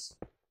with this?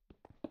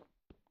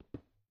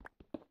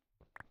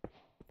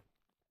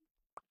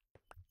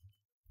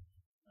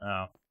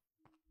 Oh.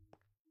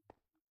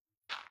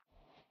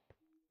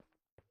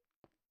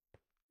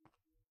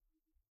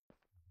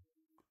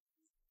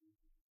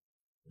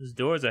 There's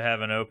doors I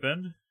haven't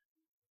opened.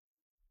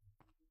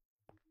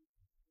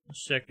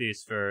 Let's check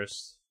these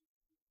first.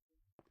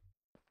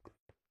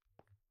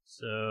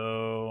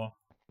 So...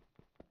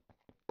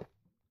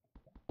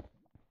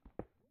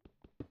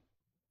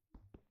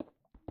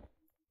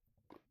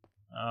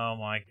 Oh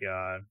my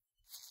god.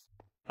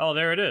 Oh,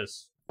 there it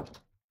is.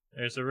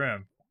 There's the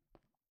room.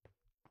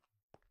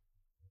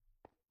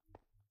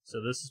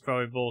 So this is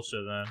probably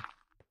bullshit then.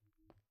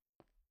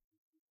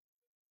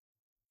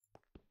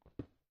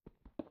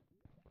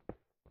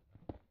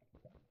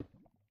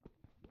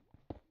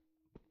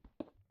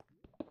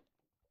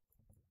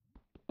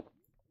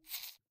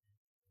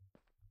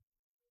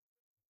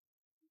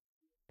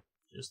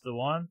 Just the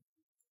one?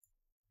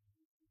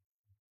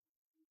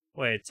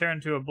 Wait, it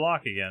turned to a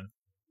block again.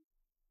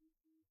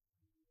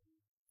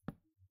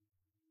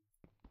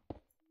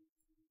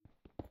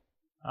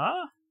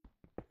 Huh?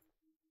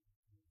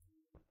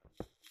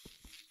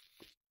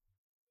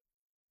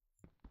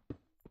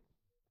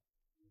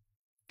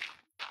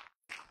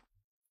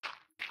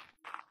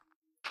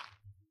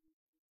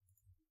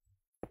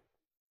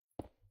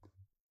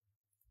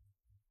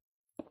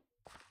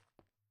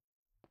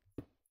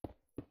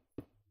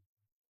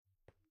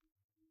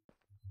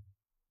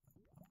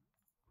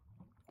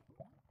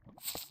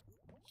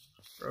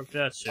 Broke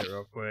that shit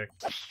real quick.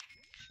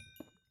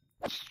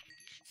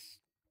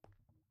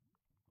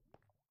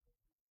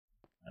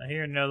 I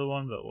hear another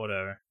one, but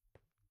whatever.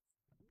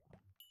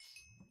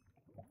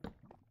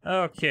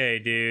 Okay,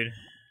 dude.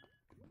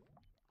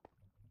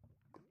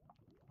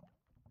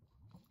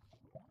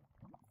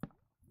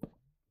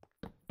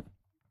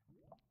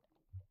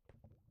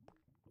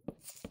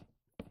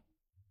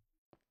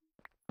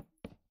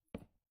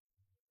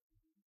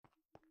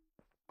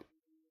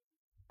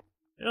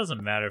 It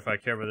doesn't matter if I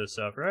cover this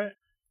up, right?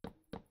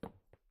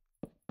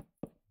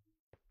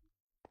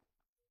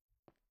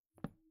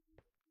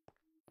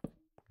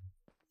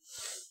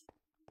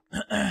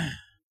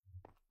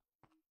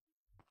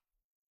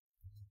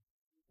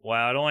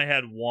 Wow, it only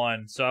had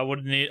one, so I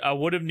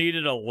would have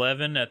needed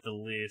 11 at the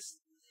least.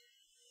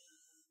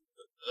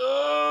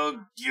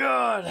 Oh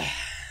god.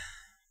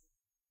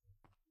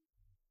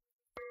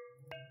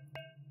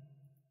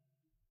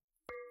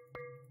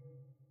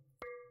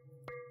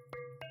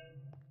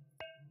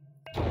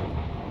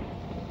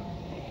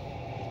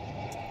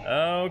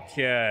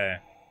 Okay.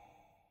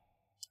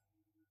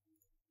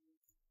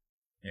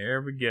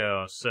 Here we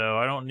go. So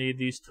I don't need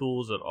these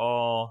tools at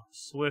all.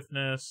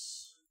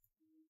 Swiftness.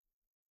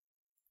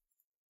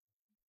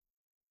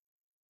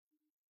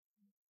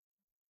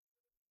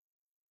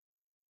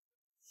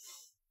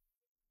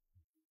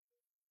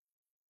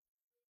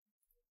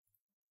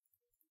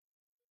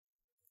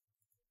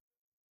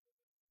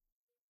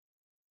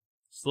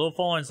 Slow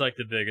falling's like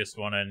the biggest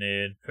one I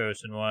need,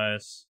 potion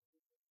wise.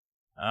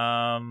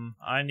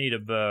 I need a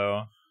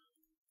bow.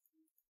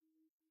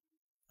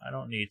 I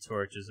don't need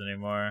torches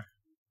anymore.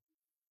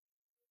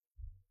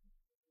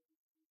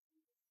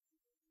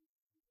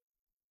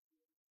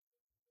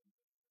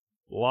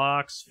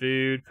 Blocks,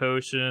 food,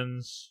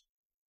 potions.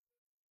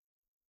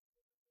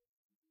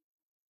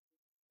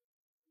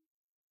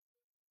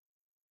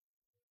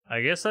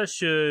 I guess I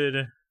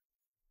should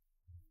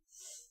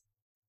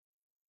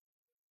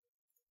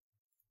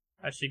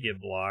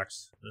get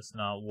blocks. That's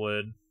not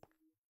wood.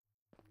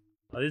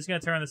 Are these gonna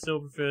turn the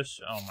silverfish?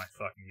 Oh my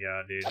fucking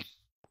god, dude.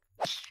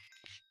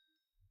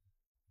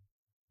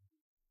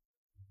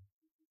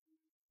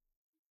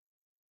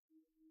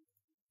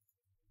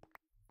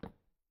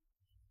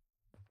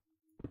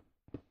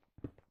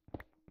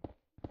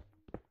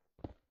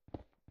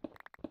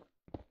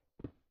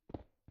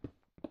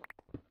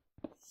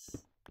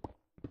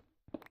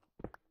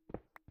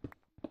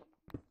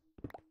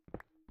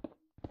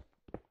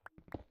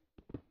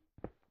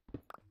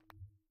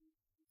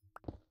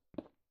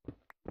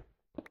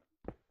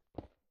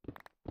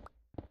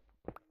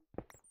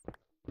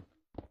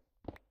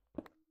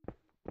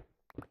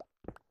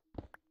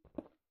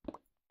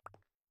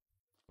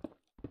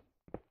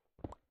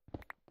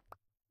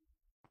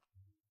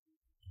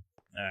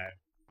 Alright.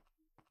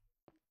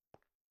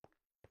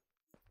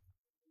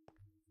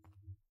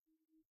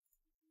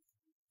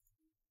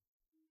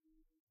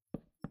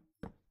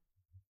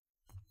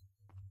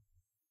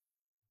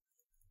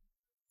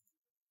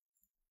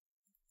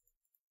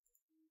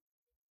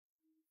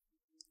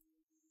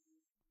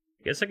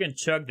 Guess I can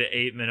chug the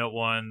 8-minute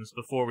ones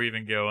before we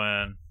even go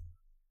in.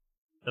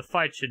 The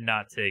fight should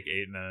not take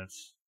 8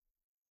 minutes.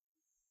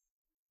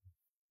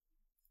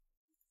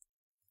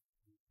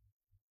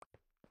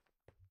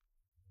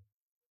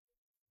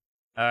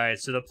 Alright,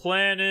 so the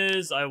plan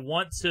is I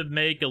want to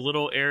make a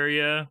little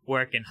area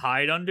where I can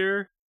hide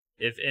under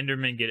if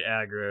Endermen get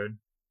aggroed.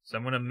 So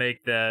I'm going to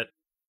make that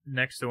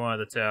next to one of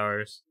the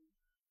towers.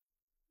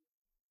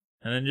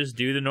 And then just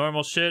do the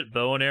normal shit.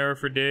 Bow and arrow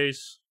for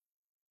days.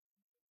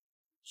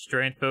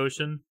 Strength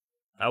potion.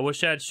 I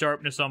wish I had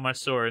sharpness on my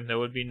sword. That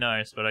would be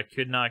nice, but I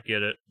could not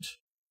get it.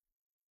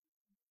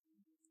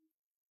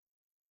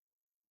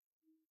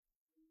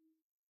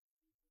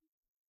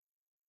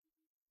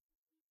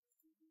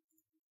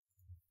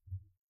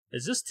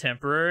 Is this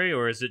temporary,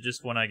 or is it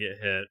just when I get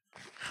hit?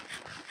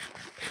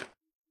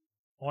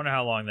 I wonder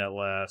how long that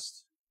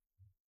lasts.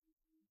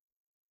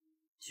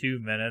 2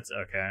 minutes?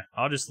 Okay.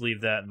 I'll just leave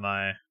that in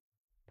my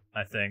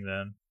thing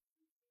then.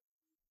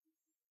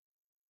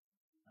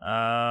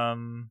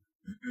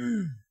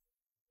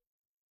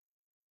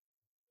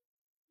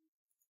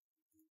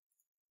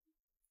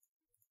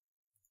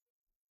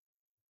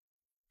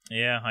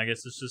 Yeah, I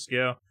guess let's just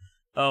go.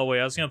 Oh, wait,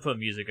 I was gonna put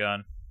music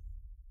on.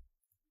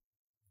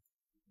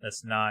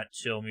 That's not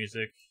chill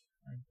music.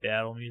 Like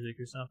battle music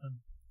or something.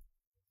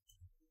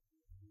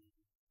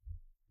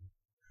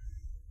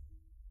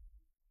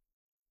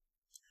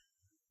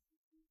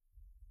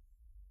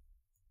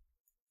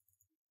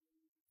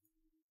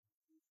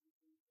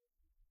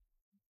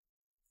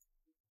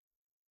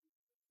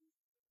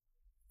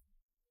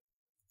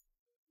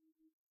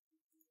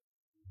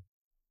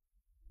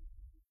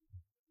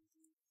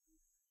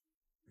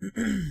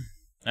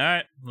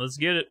 Alright, let's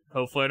get it.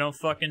 Hopefully I don't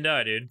fucking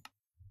die, dude.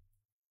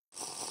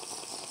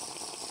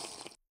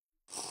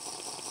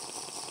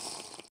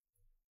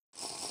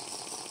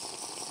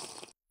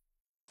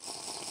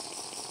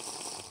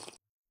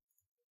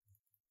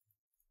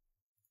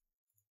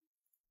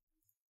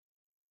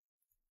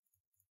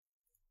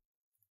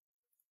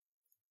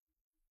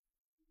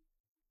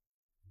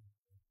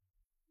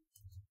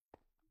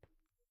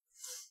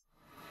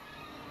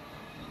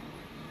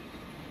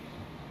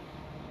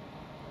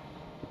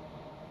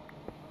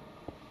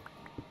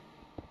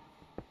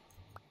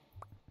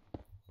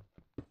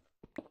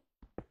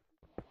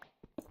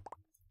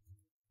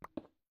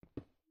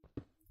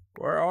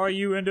 Where are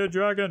you, Ender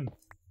Dragon?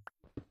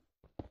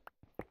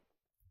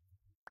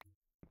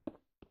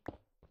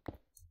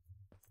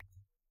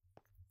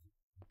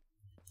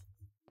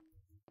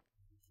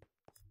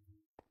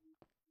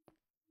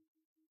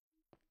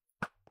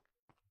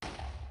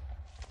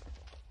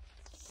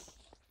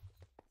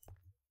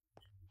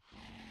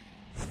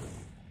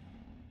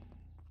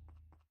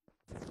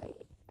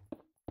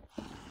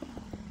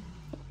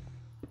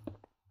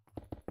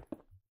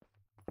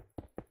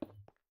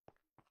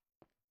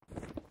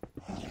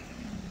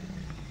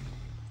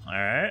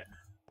 Alright.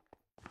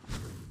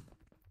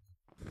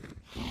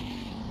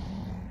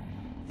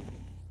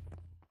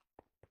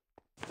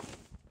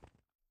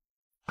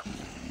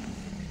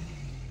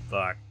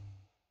 Fuck.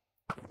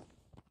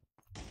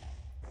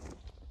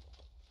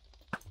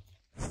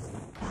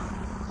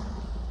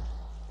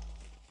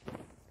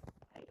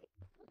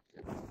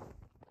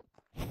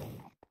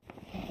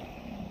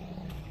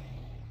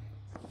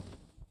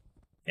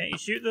 Can't you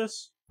shoot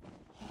this?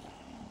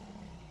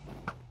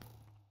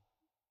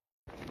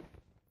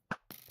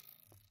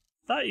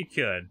 Thought you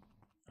could.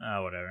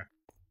 Oh, whatever.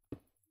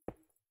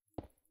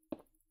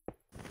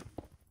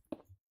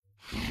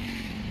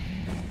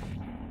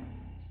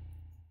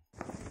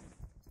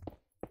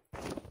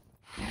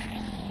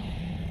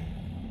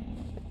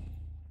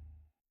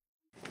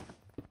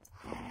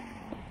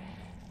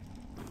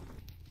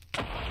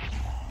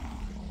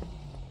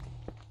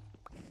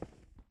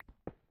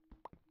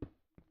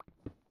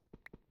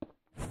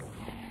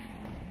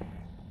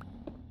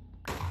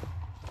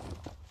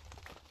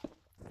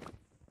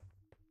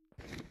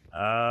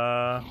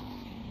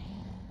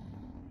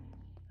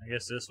 I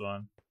guess this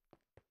one.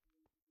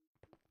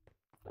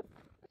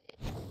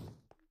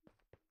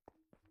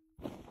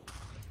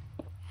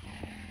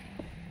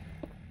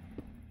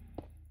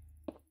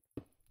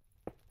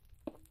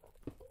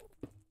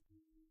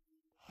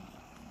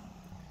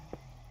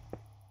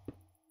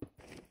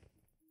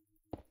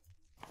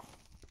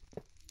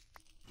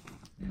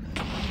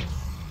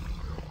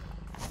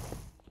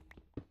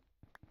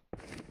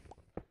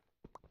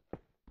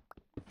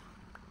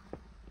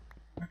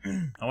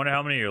 I wonder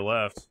how many are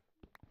left.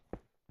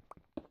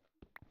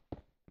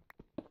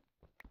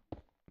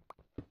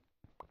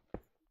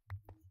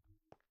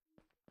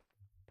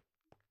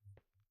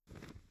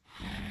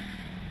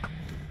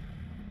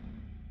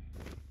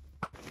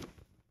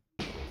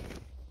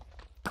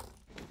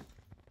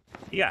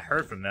 He got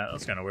hurt from that.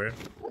 That's kind of weird.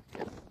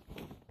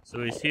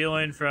 So he's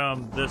healing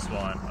from this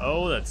one.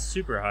 Oh, that's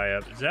super high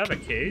up. Does that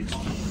have a cage?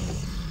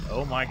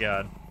 Oh my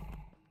god.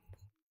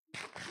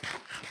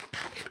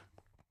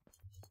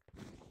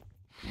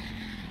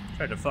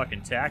 Tried to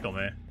fucking tackle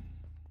me.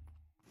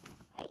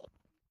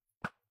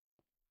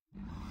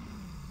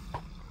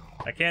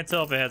 I can't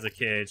tell if it has a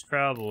cage.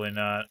 Probably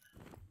not.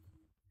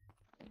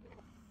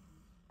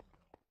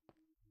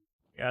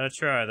 Gotta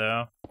try,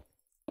 though.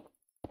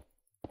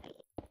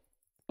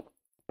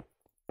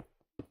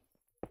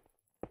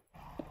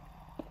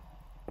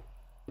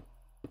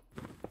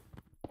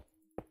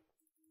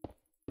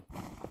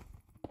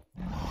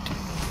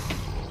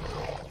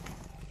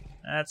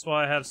 That's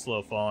why I have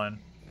slow falling.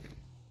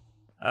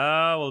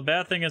 Well, the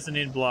bad thing is I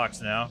need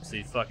blocks now, because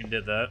he fucking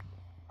did that.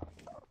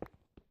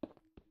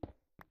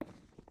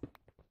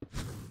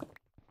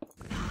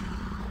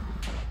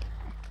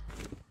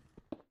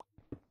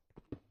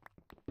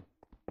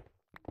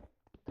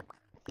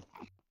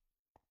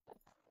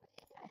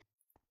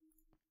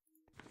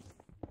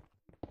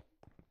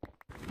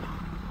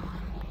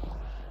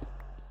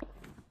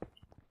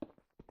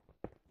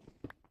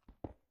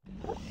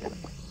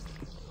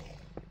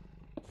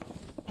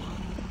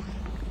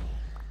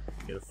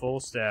 Get a full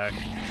stack.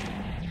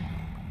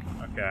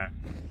 Okay.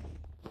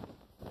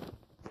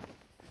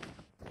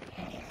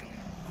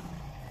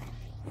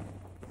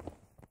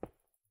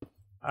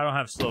 I don't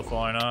have slow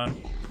falling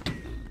on.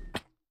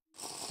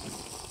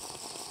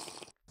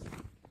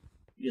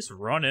 You just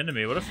run into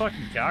me. What a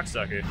fucking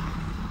cocksucker.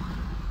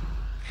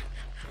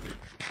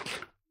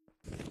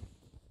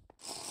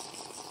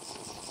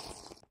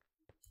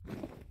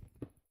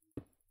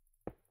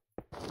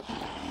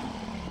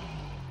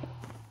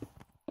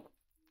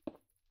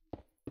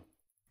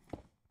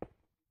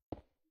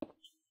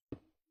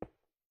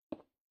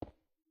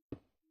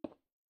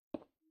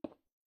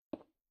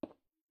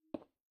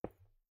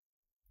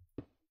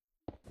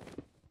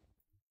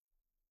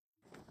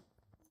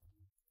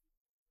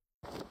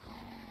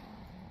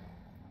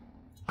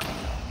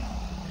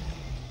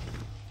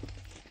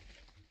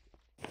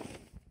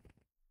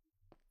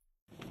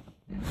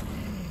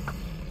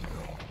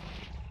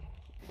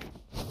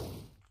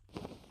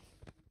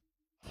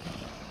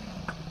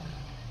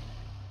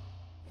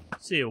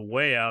 See it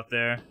way out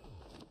there.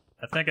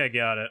 I think I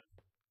got it.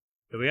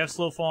 Do we have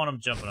slow fall and I'm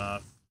jumping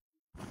off?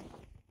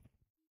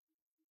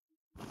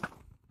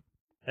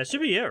 That should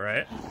be it,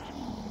 right?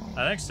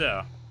 I think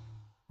so.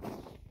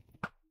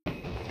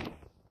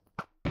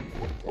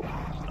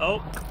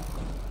 Oh.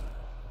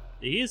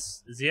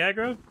 Is he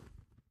aggroed?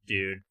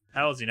 Dude,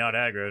 how is he not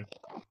aggroed?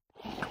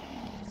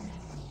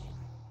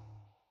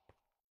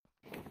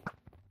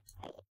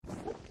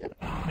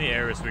 many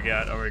arrows we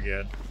got? Oh, we're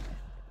good.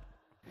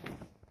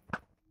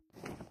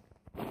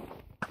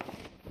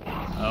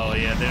 Oh,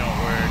 yeah, they don't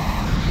work.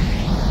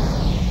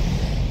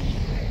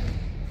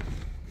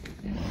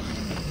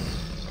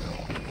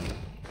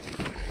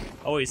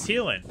 Oh, he's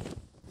healing.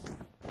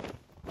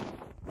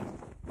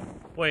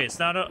 Wait, it's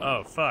not a...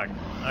 Oh, fuck.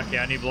 Okay,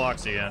 I need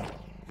blocks again.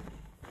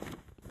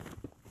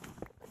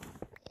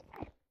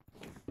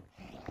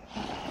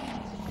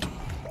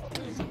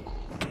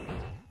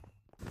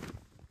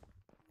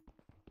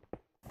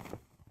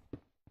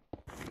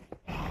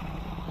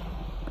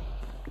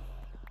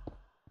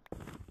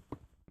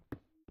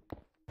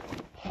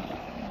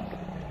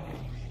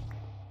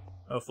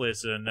 Hopefully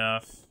it's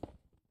enough.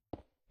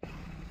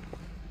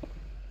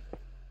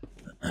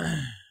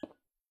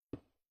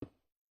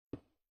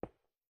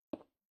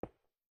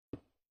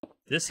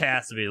 This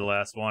has to be the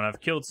last one. I've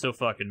killed so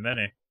fucking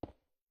many.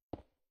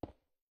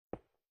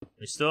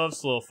 We still have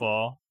slow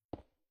fall.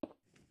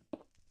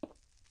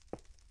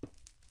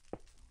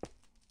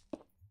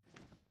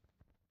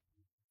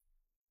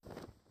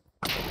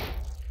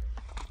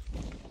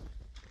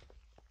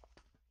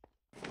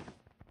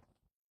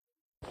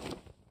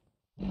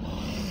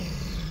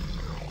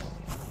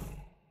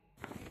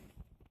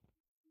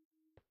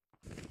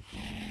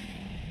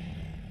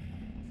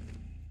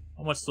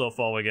 How much slow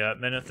fall we got?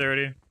 Minute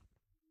 30?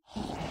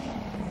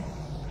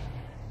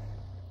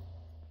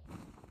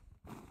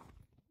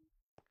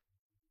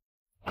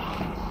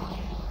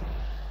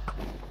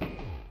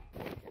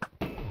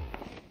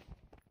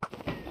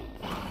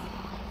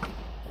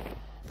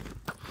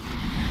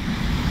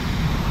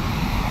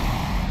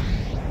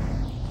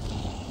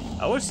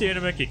 I wish the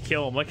enemy could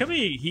kill him. Like, how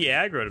many he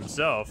aggroed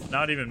himself?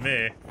 Not even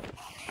me.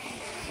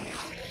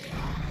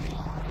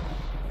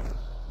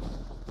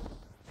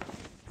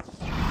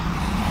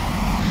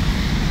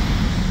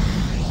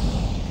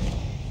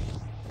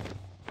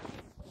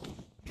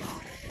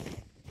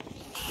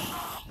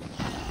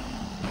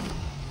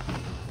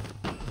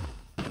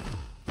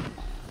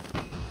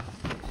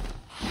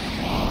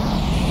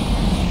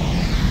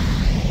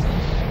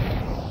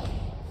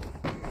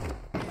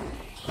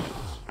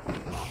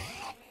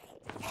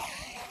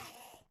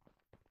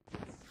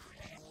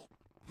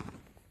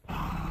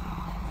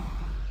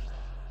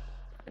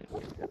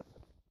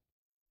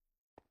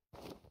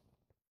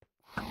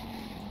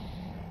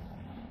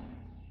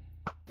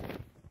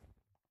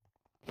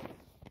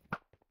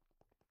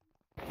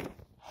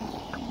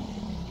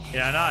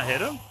 Can I not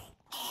hit him?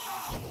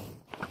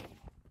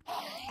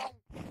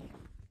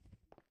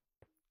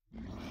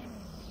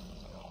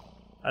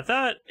 I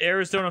thought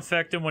arrows don't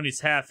affect him when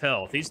he's half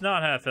health. He's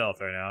not half health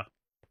right now.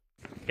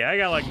 Okay, I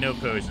got like no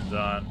potions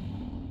on.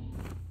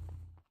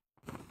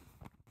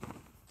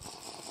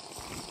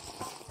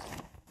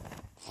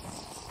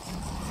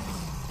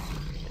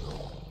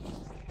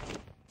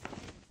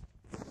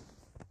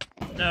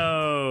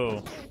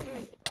 No.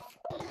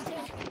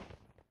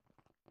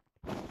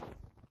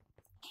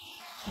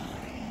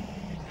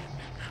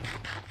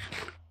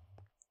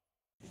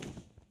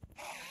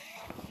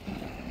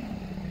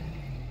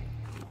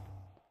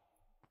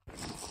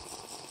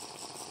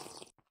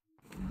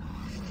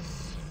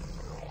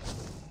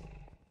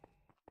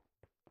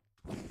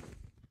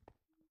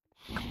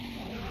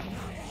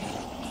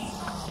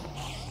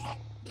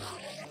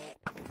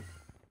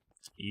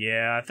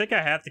 Yeah, I think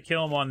I have to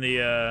kill him on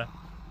the,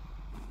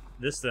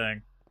 this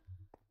thing.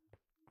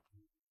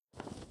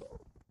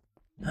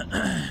 Come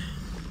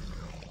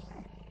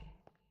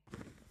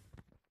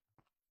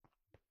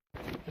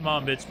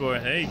on, bitch boy.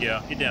 There you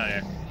go. Get down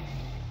here.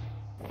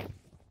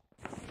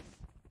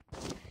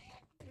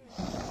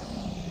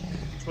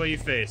 Which way you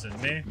facing?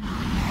 Me?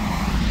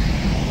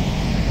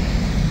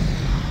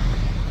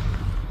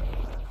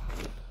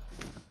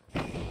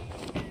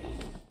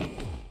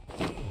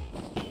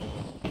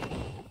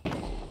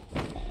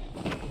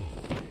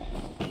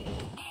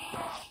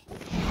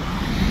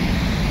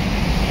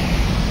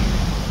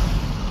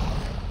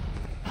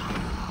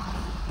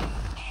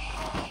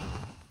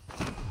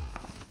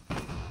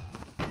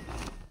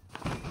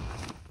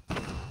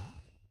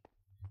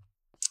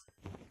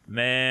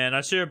 Man,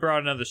 I should have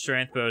brought another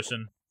strength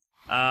potion.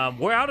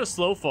 We're out of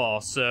slow fall,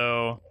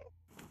 so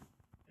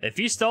if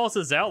he stalls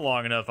us out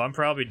long enough, I'm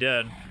probably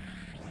dead.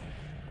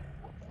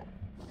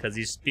 Because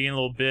he's being a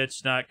little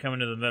bitch, not coming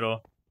to the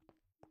middle.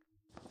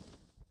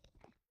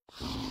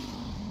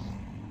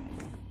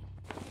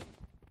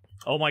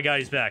 Oh my god,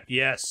 he's back.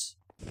 Yes.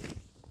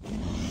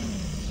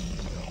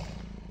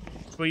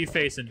 What are you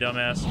facing,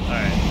 dumbass?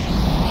 Alright.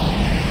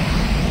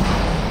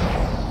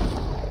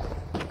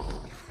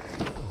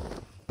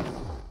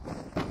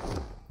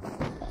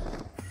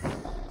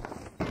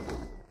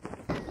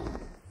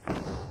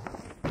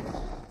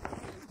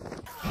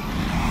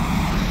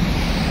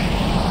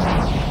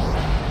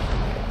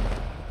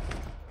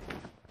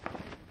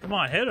 Come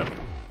on, hit him.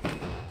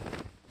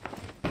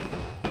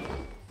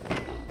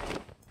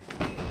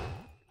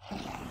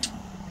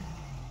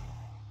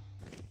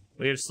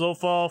 We have slow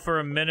fall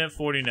for a minute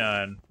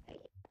 49.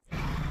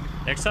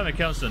 Next time it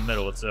comes to the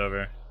middle, it's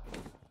over.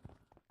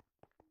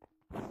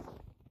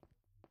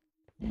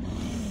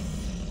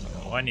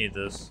 Oh, I need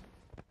this.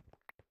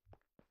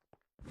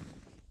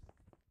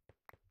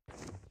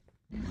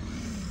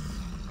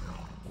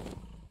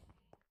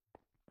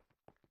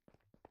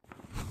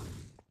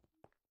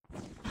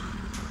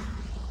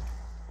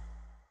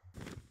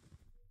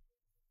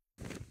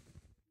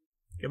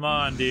 Come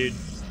on, dude.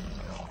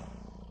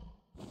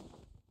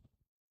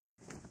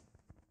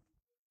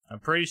 I'm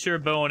pretty sure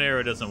bow and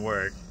arrow doesn't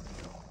work.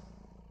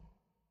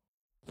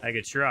 I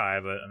could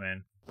try, but I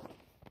mean...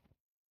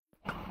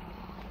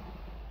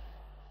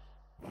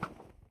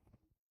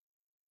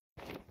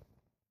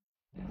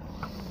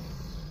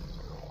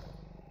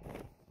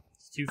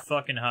 It's too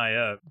fucking high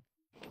up.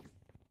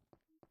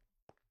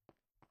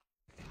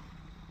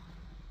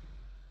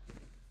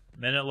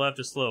 Minute left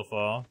to slow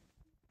fall.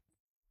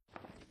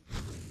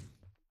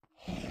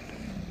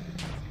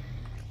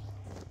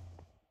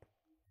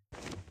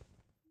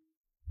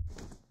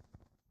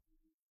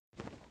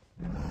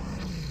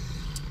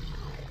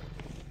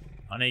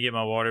 I need to get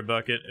my water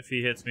bucket. If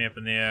he hits me up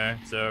in the air,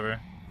 it's over.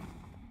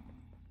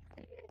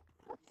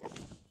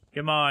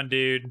 Come on,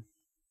 dude.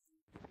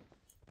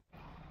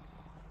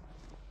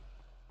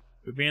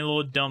 We're being a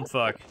little dumb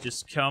fuck.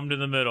 Just come to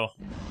the middle.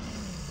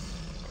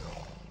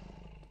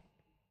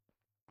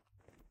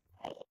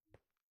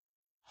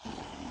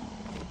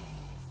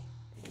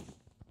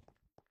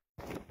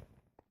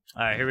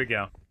 Alright, here we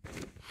go.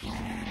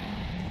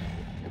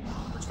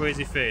 Which way is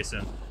he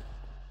facing?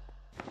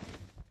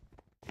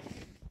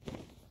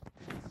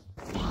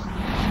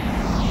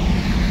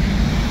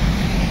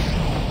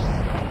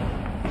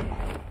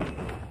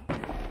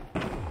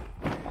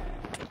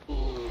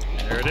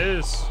 There it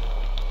is.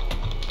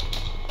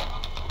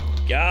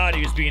 God,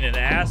 he was being an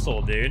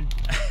asshole, dude.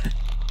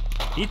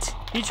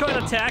 he tried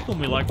to tackle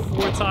me like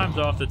 4 times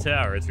off the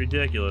tower. It's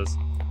ridiculous.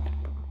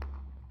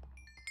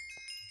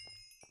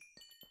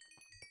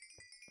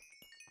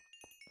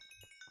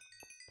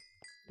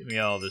 Give me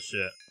all this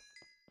shit.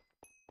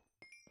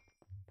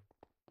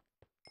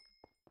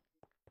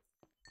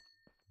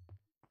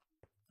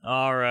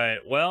 Alright,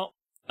 well,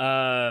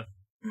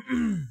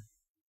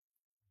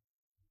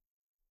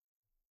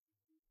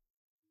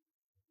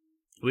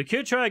 we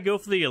could try to go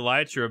for the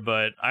Elytra,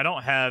 but I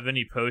don't have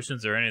any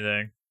potions or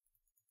anything.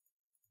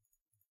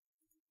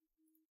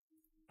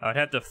 I'd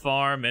have to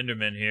farm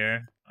Enderman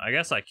here. I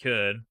guess I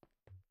could.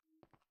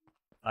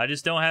 I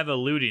just don't have a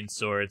looting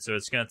sword, so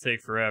it's gonna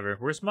take forever.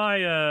 Where's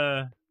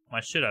my,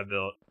 my shit I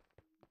built?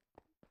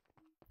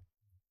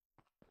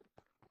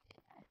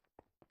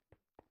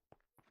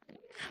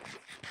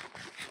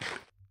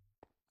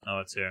 Oh,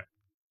 it's here.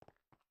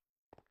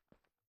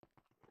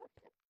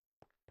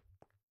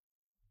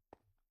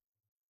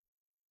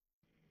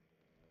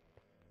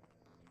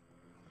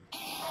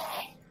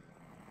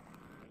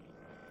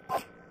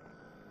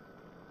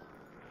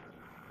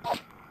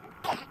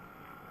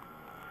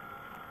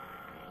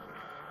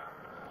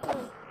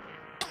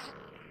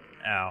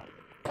 Ow.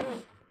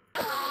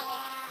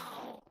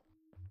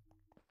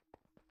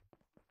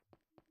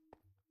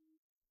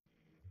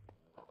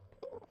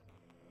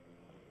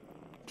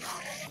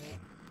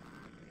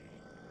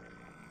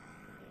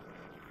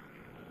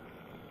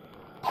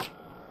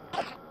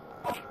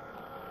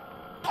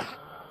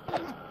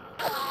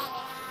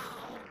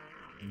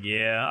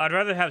 Yeah, I'd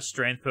rather have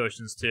strength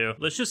potions too.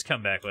 Let's just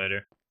come back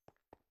later.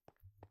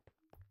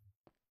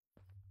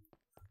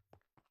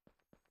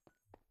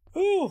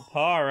 Whew,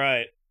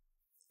 alright.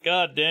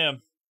 God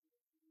damn.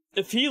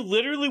 If he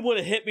literally would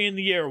have hit me in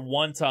the air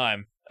one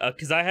time,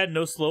 because I had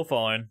no slow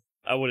falling,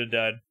 I would have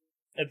died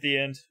at the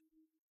end.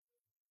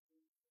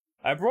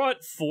 I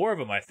brought 4 of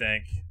them, I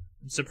think.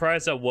 I'm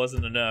surprised that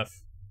wasn't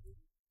enough.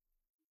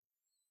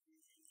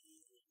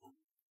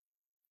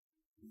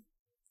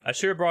 I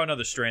should have brought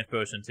another strength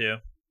potion, too.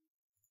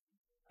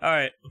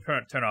 Alright,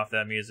 turn off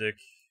that music.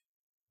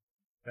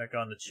 Back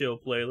on the chill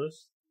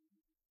playlist.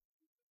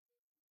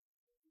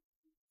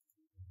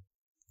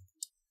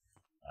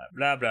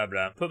 Blah, blah,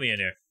 blah. Put me in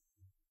here.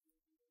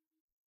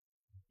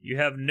 You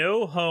have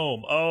no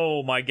home.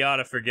 Oh my god,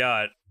 I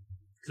forgot.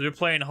 Because we're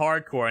playing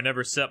hardcore, I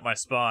never set my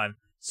spawn.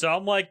 So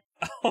I'm like,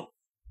 oh.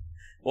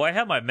 Well, I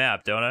have my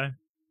map, don't I?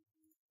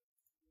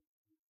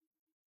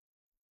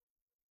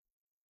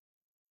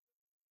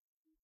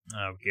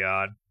 Oh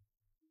god.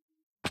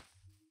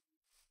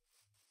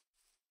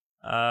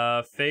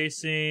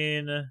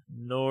 Facing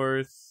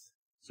north.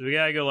 So we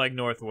gotta go like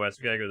northwest.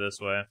 We gotta go this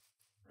way.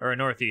 Or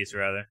northeast,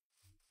 rather.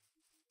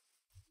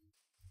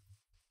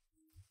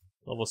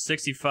 Level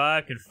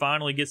 65 can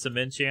finally get some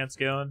enchants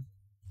going.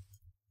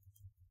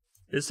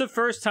 This is the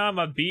first time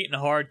I've beaten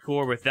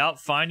hardcore without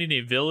finding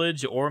a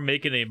village or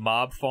making a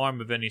mob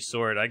farm of any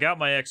sort. I got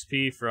my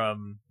XP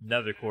from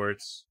Nether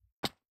Quartz.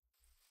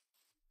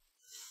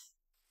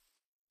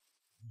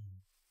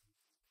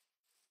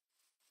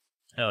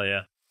 Hell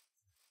yeah.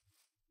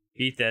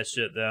 Beat that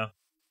shit though.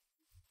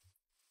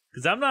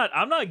 Cause I'm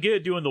not good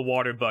at doing the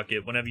water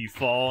bucket whenever you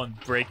fall and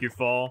break your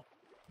fall.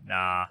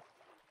 Nah.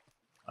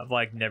 I've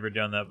like never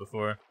done that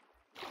before.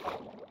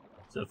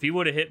 So if he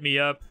would have hit me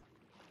up,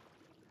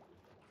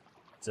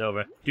 It's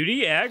over. Dude,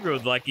 he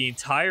aggroed like the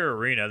entire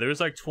arena. There was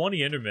like 20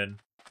 Endermen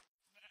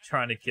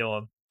trying to kill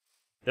him.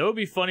 That would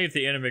be funny if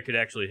the Enderman could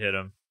actually hit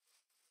him.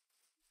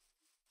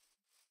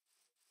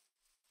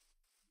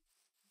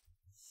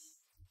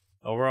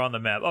 Oh, we're on the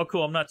map. Oh,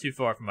 cool. I'm not too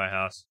far from my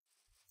house.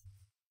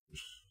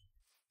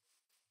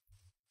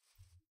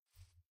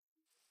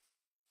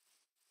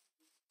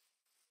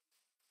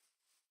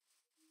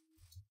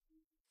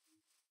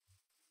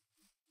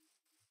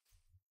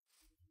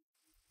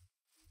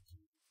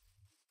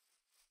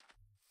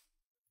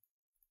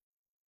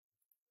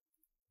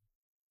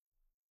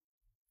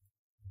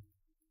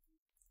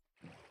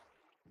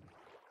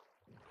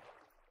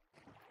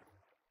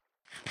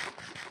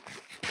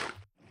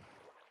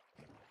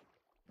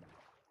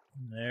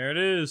 There it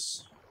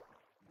is.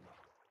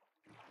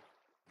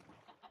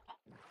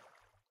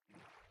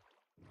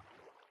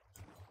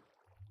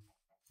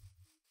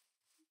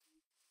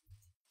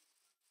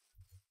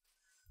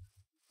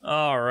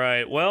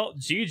 Alright, well,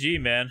 GG,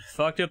 man.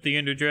 Fucked up the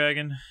Ender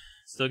Dragon.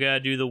 Still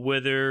gotta do the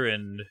Wither,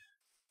 and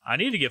I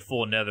need to get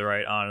full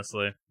Netherite,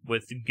 honestly,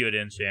 with good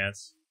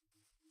enchants.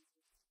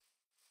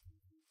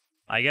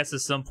 I guess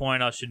at some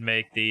point I should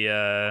make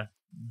the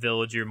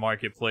villager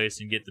marketplace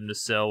and get them to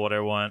sell what I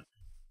want.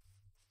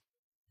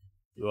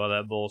 Do all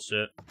that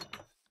bullshit.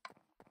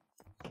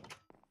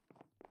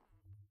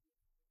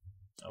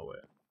 Oh, wait.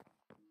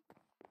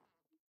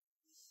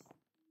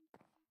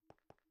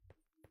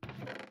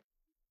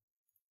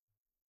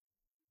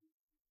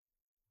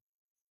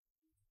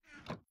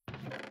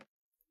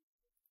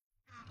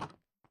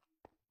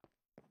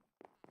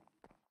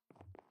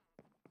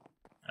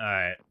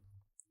 Alright.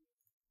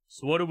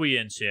 So what are we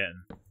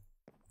enchanting?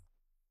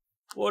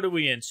 What are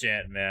we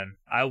enchanting, man?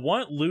 I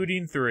want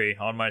looting 3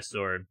 on my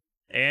sword.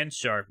 And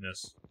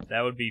sharpness.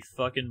 That would be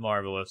fucking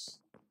marvelous.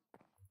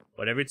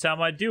 But every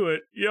time I do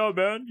it, yo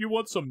man, you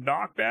want some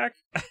knockback?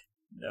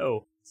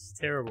 No, it's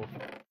terrible.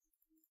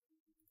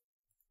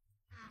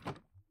 I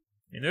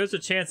mean, there's a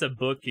chance a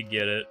book could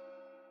get it.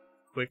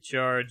 Quick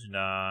charge,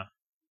 nah.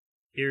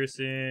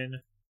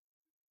 Piercing.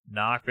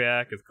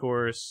 Knockback, of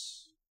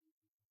course.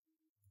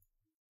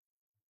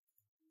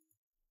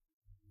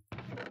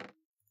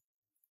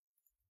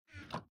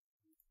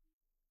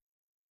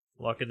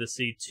 Luck of the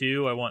Sea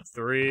 2, I want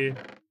 3.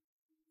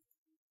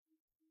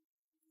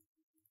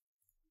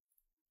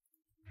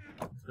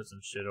 Let's put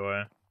some shit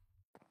away.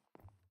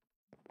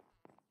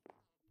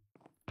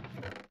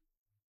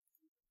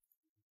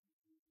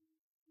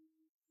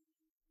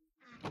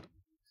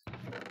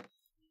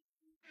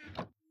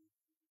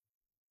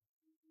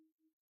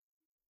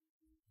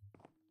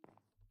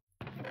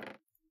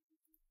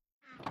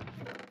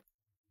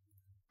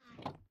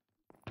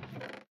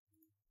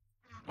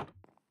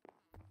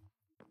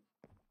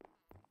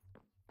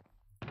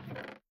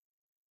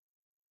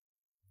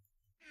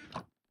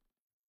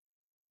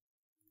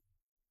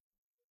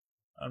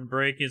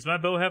 Unbreaking. Does my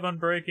bow have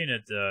unbreaking?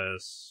 It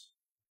does.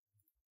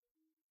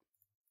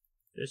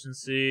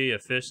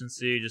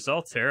 Efficiency, just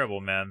all terrible,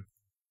 man.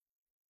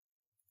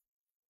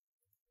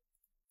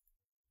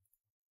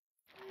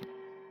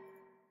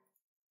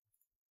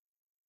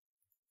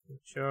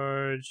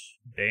 Charge.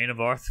 Bane of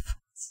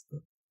Arthropods.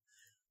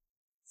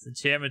 This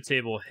enchantment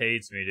table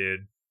hates me,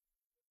 dude.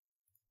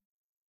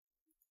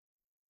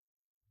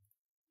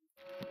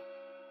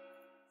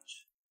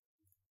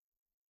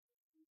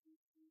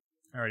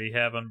 I already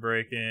have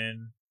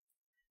Unbreaking.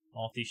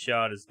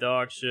 Multi-shot is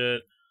dog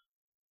shit.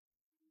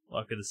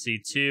 Luck of the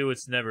Sea 2,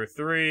 it's never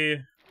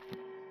 3.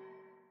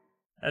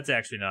 That's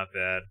actually not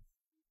bad.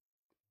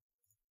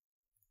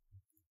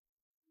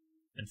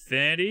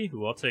 Infinity?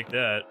 Ooh, I'll take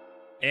that.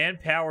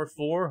 And Power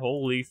 4?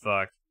 Holy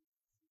fuck.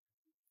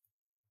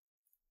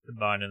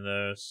 Combining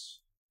those.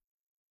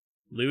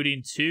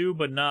 Looting 2,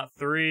 but not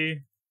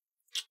 3.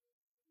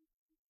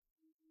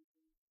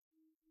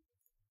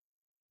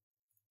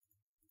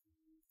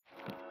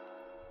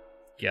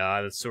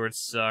 God, that sword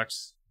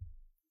sucks.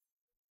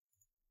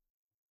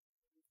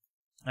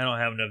 I don't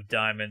have enough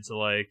diamond to,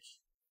 like,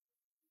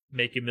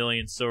 make a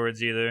million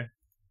swords either.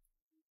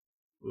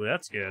 Ooh,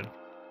 that's good.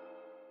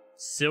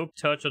 Silk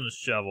touch on the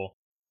shovel.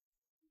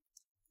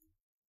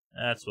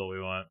 That's what we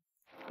want.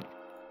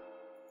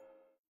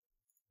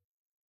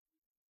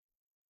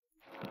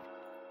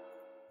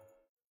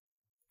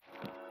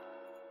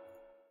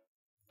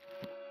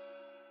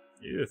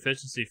 Ooh,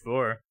 efficiency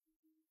 4.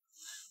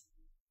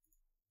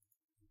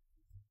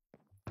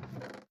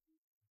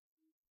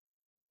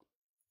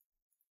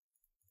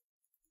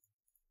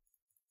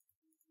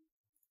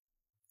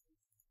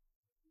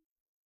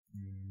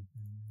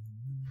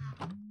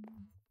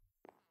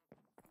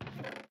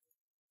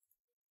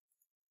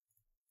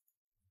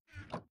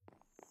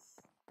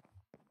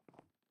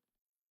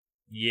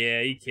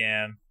 Yeah, you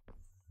can.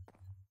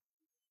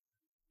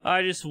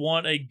 I just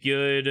want a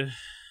good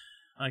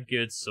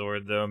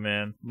sword, though,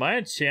 man. My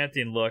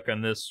enchanting luck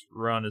on this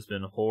run has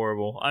been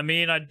horrible. I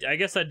mean, I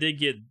guess I did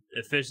get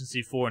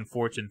efficiency 4 and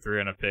fortune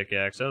 3 on a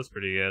pickaxe. That was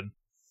pretty good.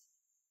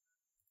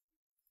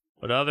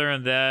 But other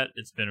than that,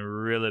 it's been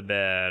really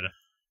bad.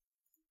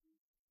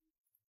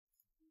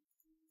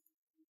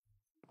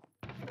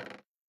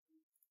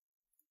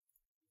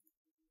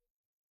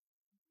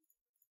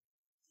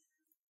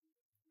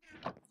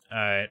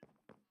 Alright.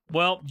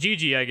 Well,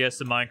 GG, I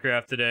guess, in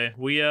Minecraft today.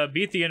 We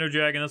beat the Ender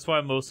Dragon, that's what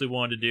I mostly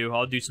wanted to do.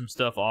 I'll do some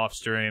stuff off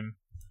stream.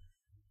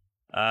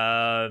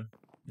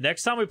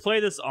 Next time we play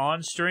this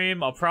on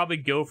stream, I'll probably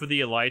go for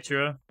the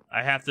Elytra.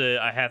 I have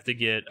to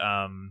get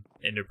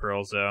Ender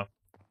Pearls though.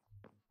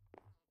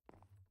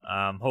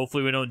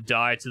 Hopefully we don't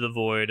die to the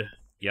void.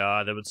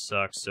 Yeah, that would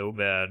suck so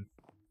bad.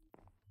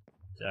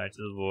 Die to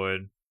the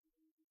void.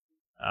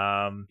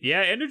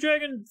 Yeah, Ender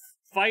Dragon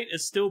fight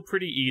is still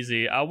pretty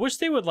easy. I wish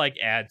they would, like,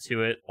 add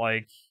to it.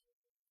 Like,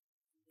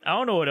 I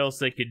don't know what else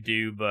they could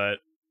do, but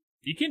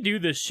you can do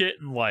this shit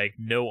in, like,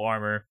 no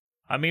armor.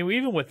 I mean,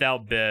 even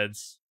without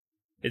beds.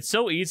 It's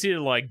so easy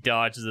to, like,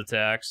 dodge his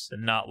attacks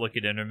and not look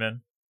at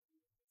Enderman.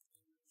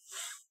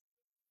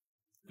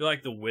 I feel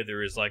like the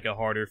Wither is, like, a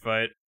harder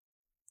fight.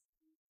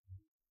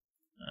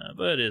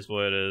 But it is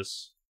what it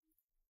is.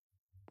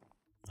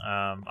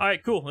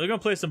 Alright, cool. We're gonna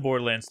play some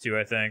Borderlands 2,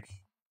 I think.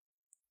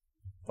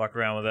 Fuck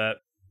around with that.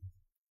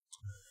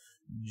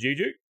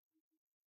 GG.